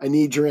 I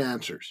need your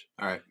answers.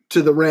 All right.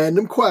 To the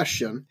random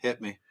question.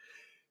 Hit me.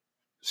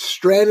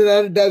 Stranded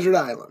on a desert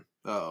island.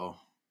 Uh-oh.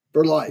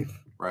 For life.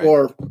 Right.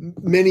 Or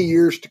many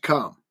years to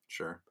come.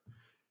 Sure.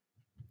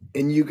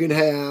 And you can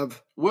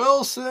have...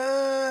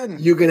 Wilson!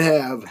 You can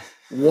have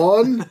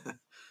one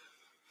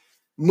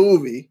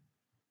movie,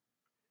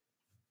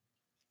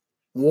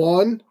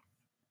 one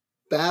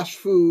fast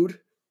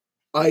food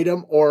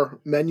item or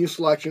menu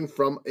selection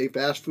from a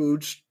fast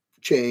food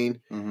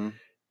chain,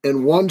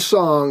 and one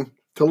song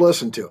to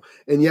listen to.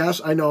 And yes,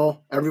 I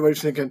know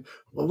everybody's thinking,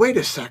 well, wait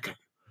a second.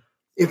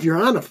 If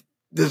you're on a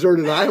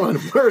deserted island,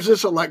 where's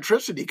this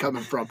electricity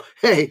coming from?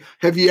 Hey,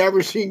 have you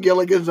ever seen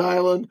Gilligan's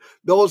Island?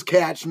 Those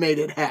cats made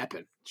it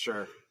happen.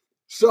 Sure.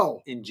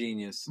 So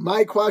ingenious.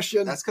 My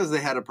question. That's because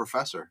they had a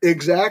professor.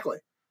 Exactly.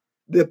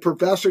 The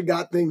professor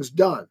got things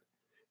done.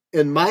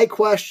 And my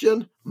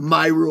question,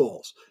 my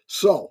rules.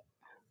 So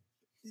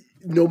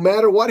no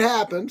matter what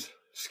happens,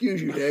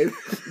 excuse you, Dave.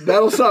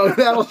 That'll sound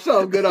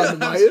good on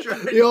the mic.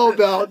 The old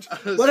belch.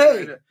 But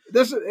hey,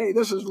 this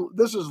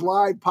is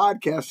live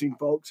podcasting,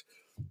 folks.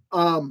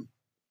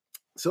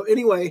 So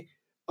anyway,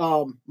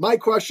 my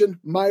question,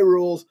 my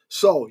rules.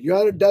 So you're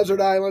on a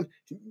desert island.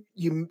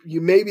 You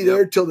may be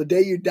there till the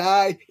day you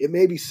die. It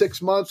may be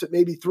 6 months. It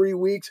may be 3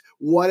 weeks.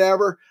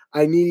 Whatever.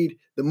 I need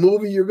the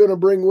movie you're going to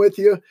bring with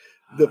you,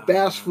 the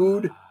fast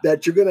food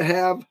that you're going to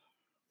have.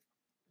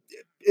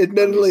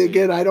 Admittedly,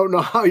 again, I don't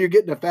know how you're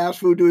getting a fast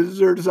food to a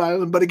deserted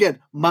island, but again,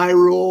 my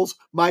rules,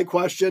 my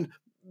question,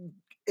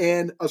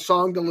 and a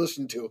song to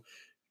listen to.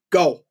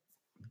 Go.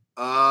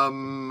 I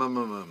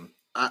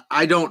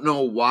don't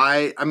know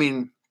why. I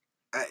mean,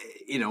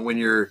 when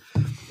you're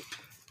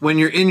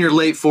in your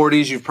late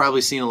 40s, you've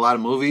probably seen a lot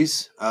of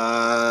movies.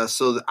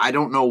 So I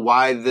don't know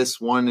why this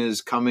one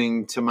is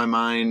coming to my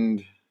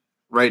mind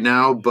right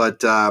now,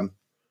 but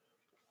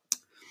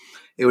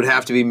it would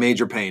have to be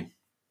Major Payne.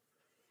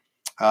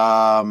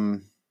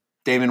 Damon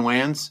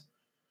Wayans.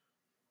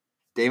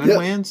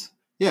 Wayans?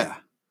 Yeah.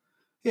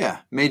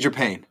 Major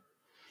Payne.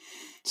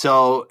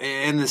 So,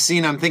 and the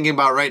scene I'm thinking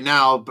about right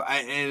now,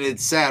 and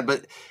it's sad,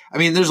 but I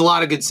mean, there's a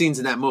lot of good scenes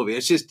in that movie.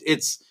 It's just,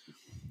 it's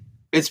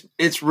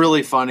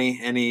really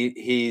funny. And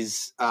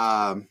he's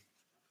a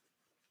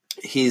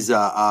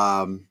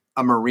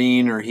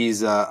Marine, or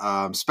he's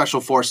a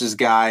special forces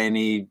guy, and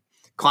he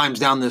climbs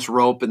down this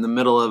rope in the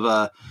middle of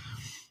a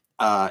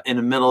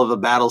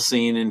battle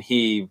scene, and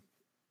he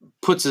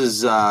puts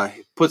his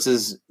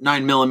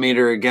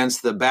 9mm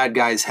against the bad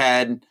guy's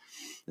head,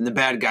 and the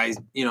bad guy,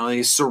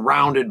 he's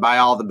surrounded by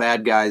all the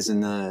bad guys,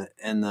 and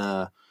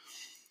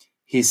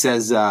he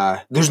says,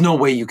 "There's no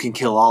way you can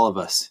kill all of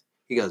us."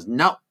 He goes,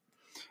 "Nope,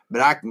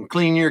 but I can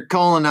clean your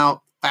colon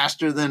out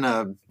faster than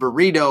a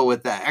burrito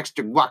with that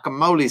extra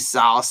guacamole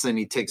sauce." And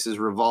he takes his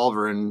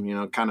revolver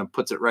and, kind of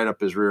puts it right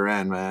up his rear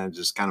end, man. It's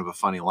just kind of a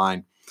funny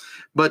line.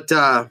 But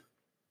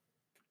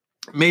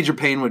Major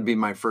Payne would be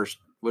my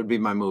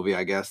movie,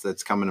 I guess,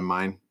 that's coming to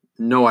mind.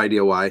 No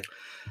idea why.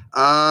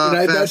 And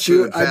I bet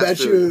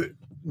you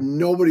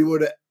nobody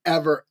would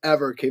have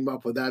ever came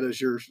up with that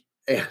as your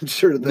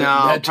answer to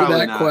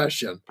that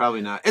question.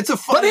 Probably not. It's a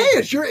funny. But hey,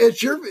 it's your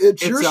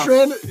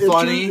stranded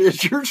island.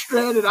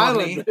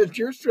 It's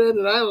your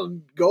stranded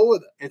island. Go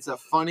with it. It's a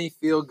funny,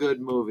 feel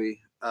good movie.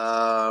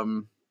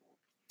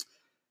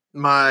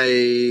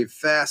 My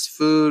fast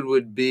food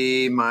would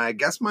be my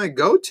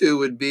go-to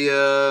would be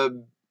a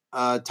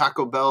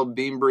Taco Bell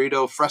bean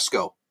burrito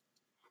fresco.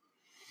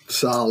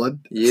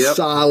 Solid. Yep.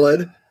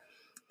 Solid.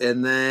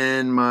 And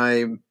then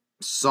my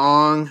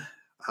song,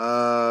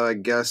 I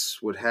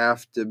guess, would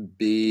have to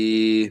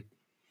be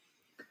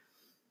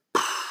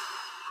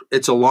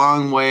It's a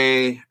Long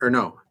Way, or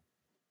no.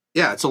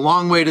 Yeah, It's a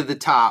Long Way to the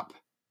Top,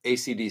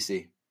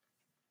 AC/DC.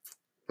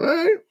 All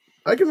right.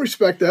 I can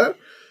respect that.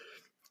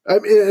 I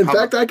mean, in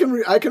fact, I can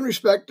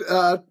respect 2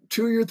 or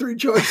 3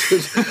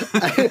 choices.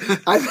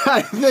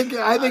 I think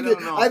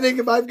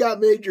if I've got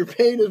Major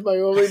Payne as my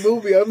only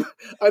movie, I'm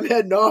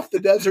heading off the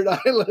deserted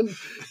island,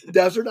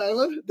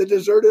 the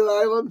deserted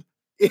island,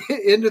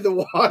 into the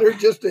water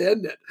just to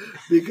end it.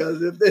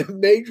 Because if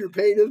Major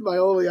Payne is my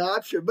only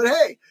option, but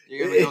hey,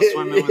 you're gonna go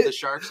swimming with the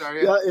sharks, are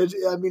you? Yeah,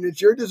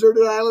 it's your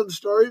deserted island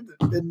story,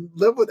 and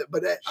live with it.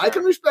 But sure. I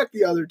can respect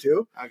the other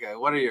 2. Okay,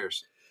 what are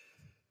yours?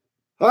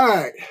 All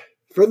right.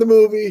 For the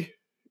movie,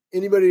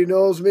 anybody who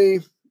knows me,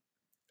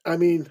 I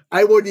mean,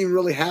 I wouldn't even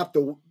really have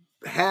to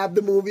have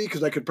the movie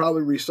because I could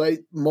probably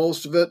recite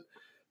most of it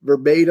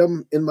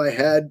verbatim in my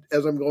head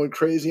as I'm going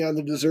crazy on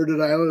the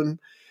deserted island.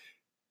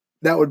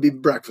 That would be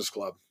Breakfast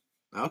Club.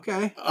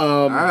 Okay.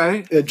 All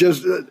right. It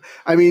just,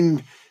 I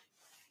mean,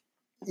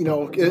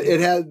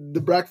 it had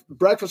the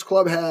Breakfast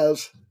Club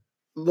has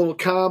a little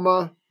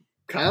comma.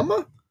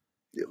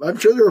 I'm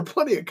sure there were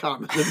plenty of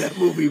commas in that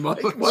movie,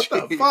 Mike. What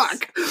the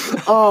fuck?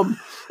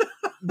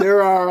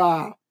 There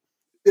are,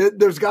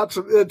 there's got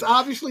some,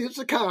 it's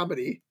a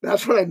comedy.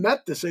 That's what I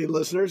meant to say,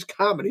 listeners.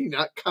 Comedy,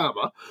 not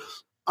comma.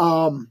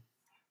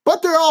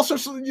 But there are also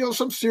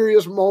some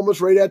serious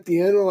moments right at the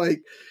end,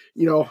 like,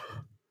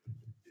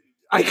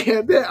 I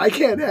can't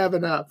have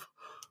enough.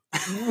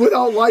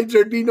 Without lights,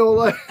 there'd be no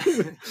light.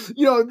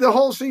 The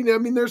whole scene. I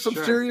mean, there's some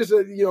serious,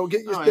 get you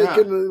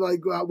thinking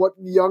like what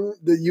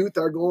the youth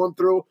are going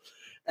through,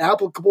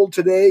 applicable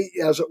today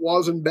as it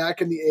wasn't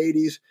back in the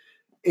 80s.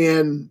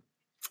 And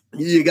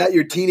you got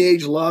your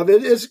teenage love.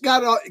 It's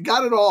got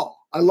it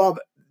all. I love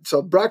it.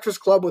 So Breakfast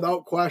Club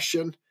without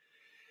question.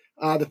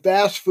 The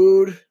fast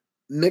food,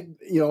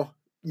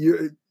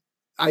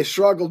 I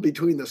struggled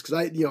between this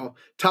because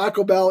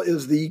Taco Bell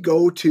is the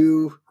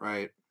go-to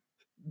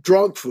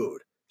drunk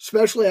food,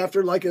 especially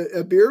after like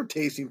a beer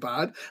tasting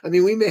pod. I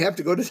mean, we may have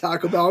to go to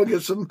Taco Bell and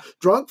get some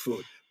drunk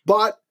food,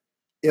 but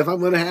if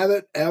I'm going to have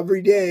it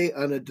every day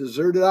on a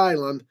deserted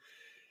island,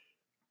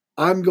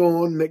 I'm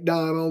going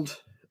McDonald's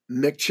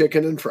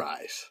McChicken and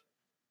fries.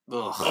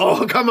 Ugh.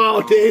 Oh, come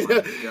on, Dave.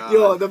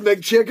 The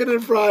McChicken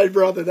and fries,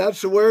 brother.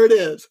 That's where it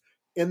is.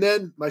 And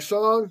then my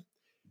song,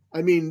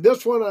 I mean,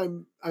 this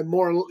one I'm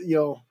more,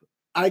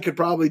 I could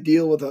probably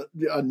deal with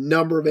a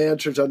number of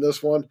answers on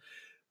this one,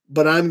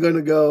 but I'm going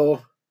to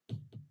go,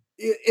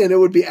 and it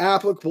would be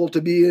applicable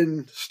to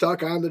being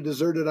stuck on the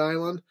deserted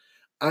island.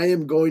 I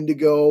am going to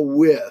go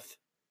with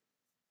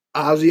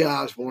Ozzy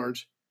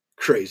Osbourne's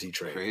Crazy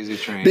Train. Crazy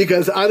Train.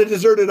 Because on a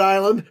deserted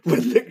island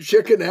with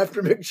McChicken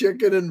after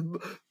McChicken and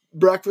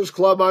Breakfast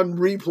Club on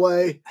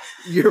replay,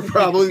 you're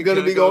probably going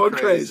to be going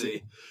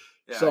crazy.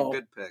 Yeah, so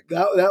good pick.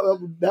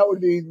 That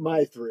would be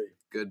my 3.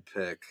 Good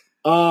pick.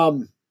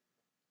 So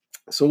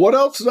what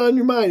else is on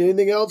your mind?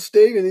 Anything else,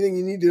 Dave? Anything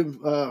you need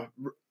to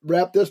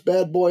wrap this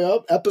bad boy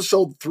up?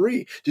 Episode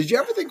 3. Did you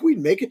ever think we'd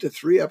make it to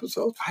 3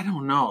 episodes? I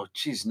don't know.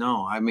 Jeez,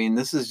 no. I mean,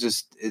 this is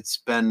just it's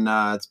been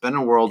a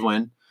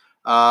whirlwind.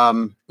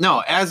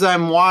 No, as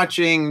I'm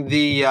watching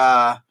this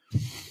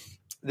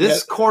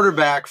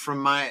quarterback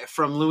from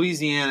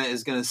Louisiana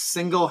is going to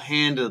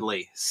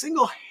single-handedly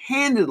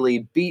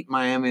beat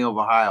Miami of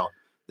Ohio.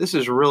 This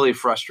is really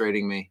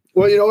frustrating me.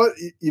 Well, you know what?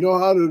 You know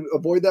how to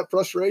avoid that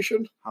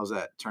frustration? How's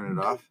that? Turn it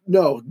off?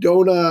 No,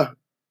 don't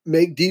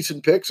make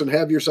decent picks and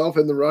have yourself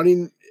in the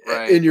running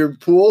in your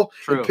pool.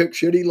 True. And pick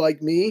shitty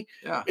like me.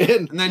 Yeah.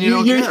 And then you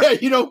don't care. Yeah,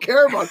 you don't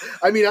care about it.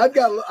 I mean, I've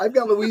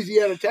got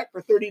Louisiana Tech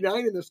for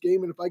 39 in this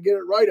game, and if I get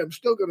it right, I'm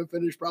still going to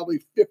finish probably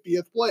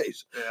 50th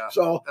place. Yeah.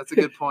 So that's a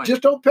good point.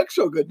 Just don't pick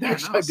so good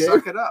next time, Dave.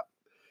 Suck it up.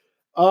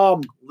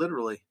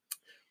 Literally.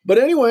 But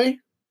anyway,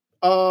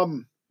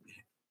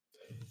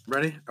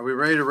 Ready? Are we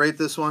ready to rate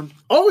this one?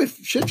 Oh,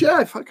 shit, yeah.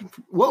 I forgot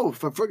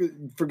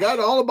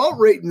all about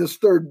rating this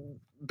third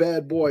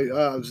bad boy.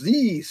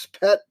 Z's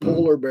Pet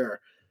Polar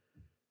Bear.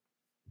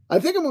 I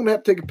think I'm going to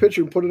have to take a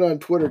picture and put it on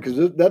Twitter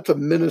because that's a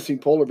menacing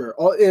polar bear.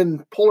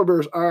 And polar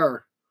bears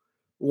are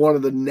one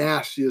of the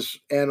nastiest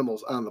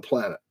animals on the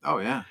planet. Oh,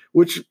 yeah.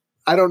 Which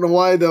I don't know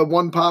why the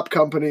One Pop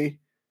company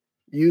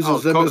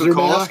uses them as their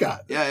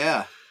mascot.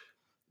 Yeah.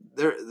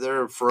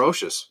 They're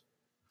ferocious.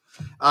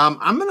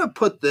 I'm going to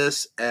put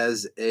this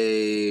as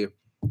a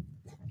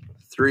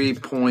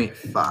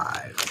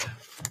 3.5.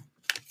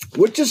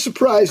 Which is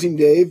surprising,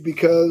 Dave,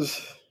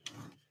 because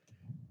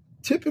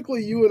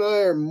typically you and I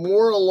are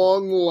more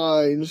along the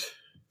lines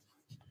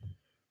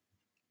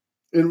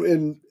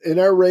in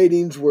our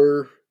ratings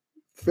were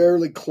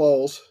fairly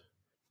close,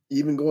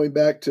 even going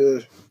back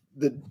to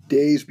the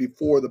days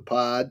before the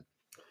pod.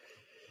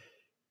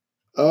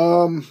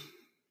 Joachim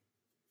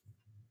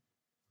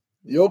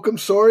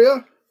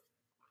Soria,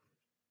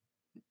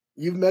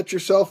 you've met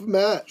yourself a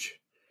match.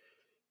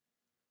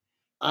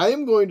 I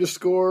am going to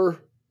score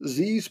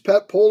Z's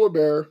Pet Polar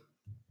Bear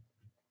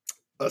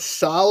a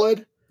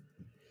solid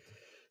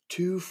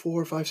 2,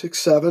 4, 5, 6,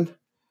 7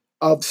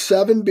 of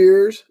 7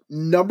 beers,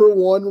 number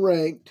 1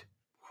 ranked,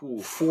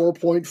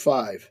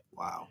 4.5.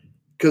 Wow.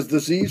 Because the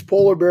Z's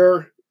Polar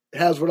Bear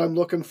has what I'm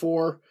looking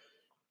for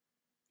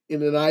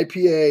in an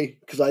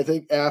IPA, because I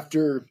think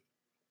after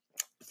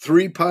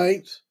 3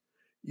 pints,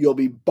 you'll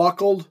be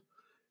buckled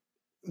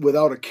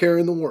without a care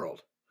in the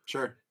world.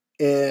 Sure.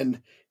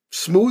 And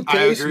smooth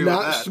taste,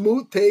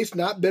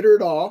 not bitter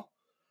at all.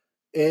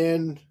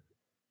 And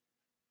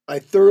I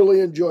thoroughly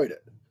enjoyed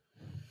it.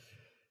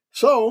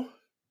 So,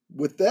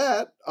 with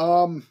that,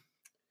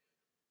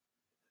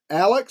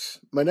 Alex,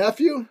 my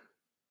nephew,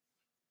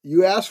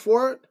 you asked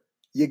for it.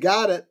 You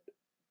got it.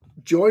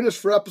 Join us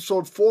for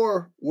episode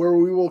 4, where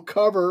we will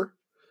cover,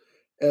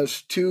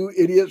 as 2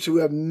 idiots who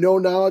have no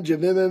knowledge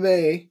of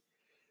MMA,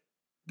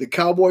 the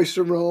Cowboy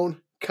Cerrone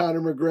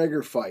Conor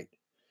McGregor fight,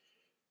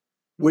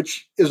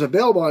 which is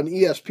available on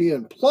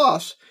ESPN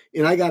Plus.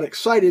 And I got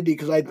excited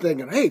because I'm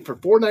thinking, hey, for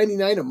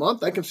 $4.99 a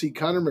month, I can see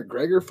Conor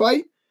McGregor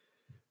fight.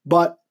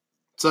 But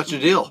such a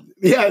deal.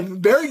 Yeah,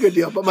 very good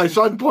deal. But my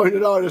son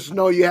pointed out,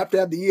 no, you have to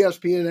have the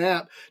ESPN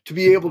app to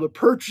be able to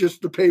purchase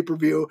the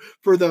pay-per-view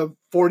for the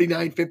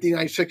 $49, $59,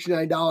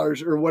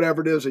 $69 or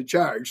whatever it is they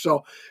charge.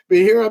 So, but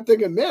here I'm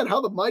thinking, man, how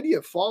the mighty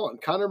have fallen.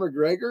 Conor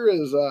McGregor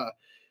is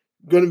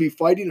going to be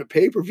fighting a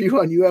pay-per-view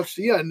on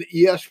UFC on the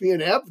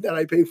ESPN app that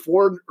I pay $4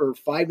 or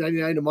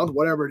 $5.99 a month,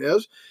 whatever it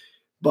is.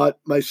 But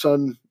my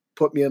son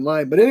put me in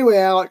line. But anyway,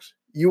 Alex,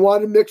 you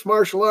wanted mixed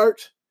martial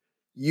arts?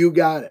 You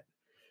got it.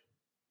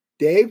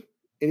 Dave,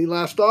 any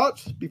last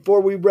thoughts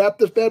before we wrap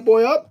this bad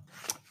boy up?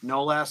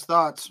 No last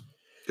thoughts.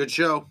 Good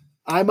show.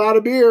 I'm out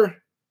of beer.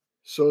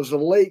 So as the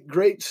late,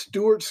 great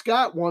Stuart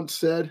Scott once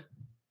said,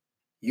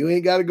 you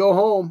ain't got to go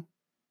home,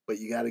 but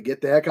you got to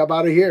get the heck up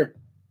out of here.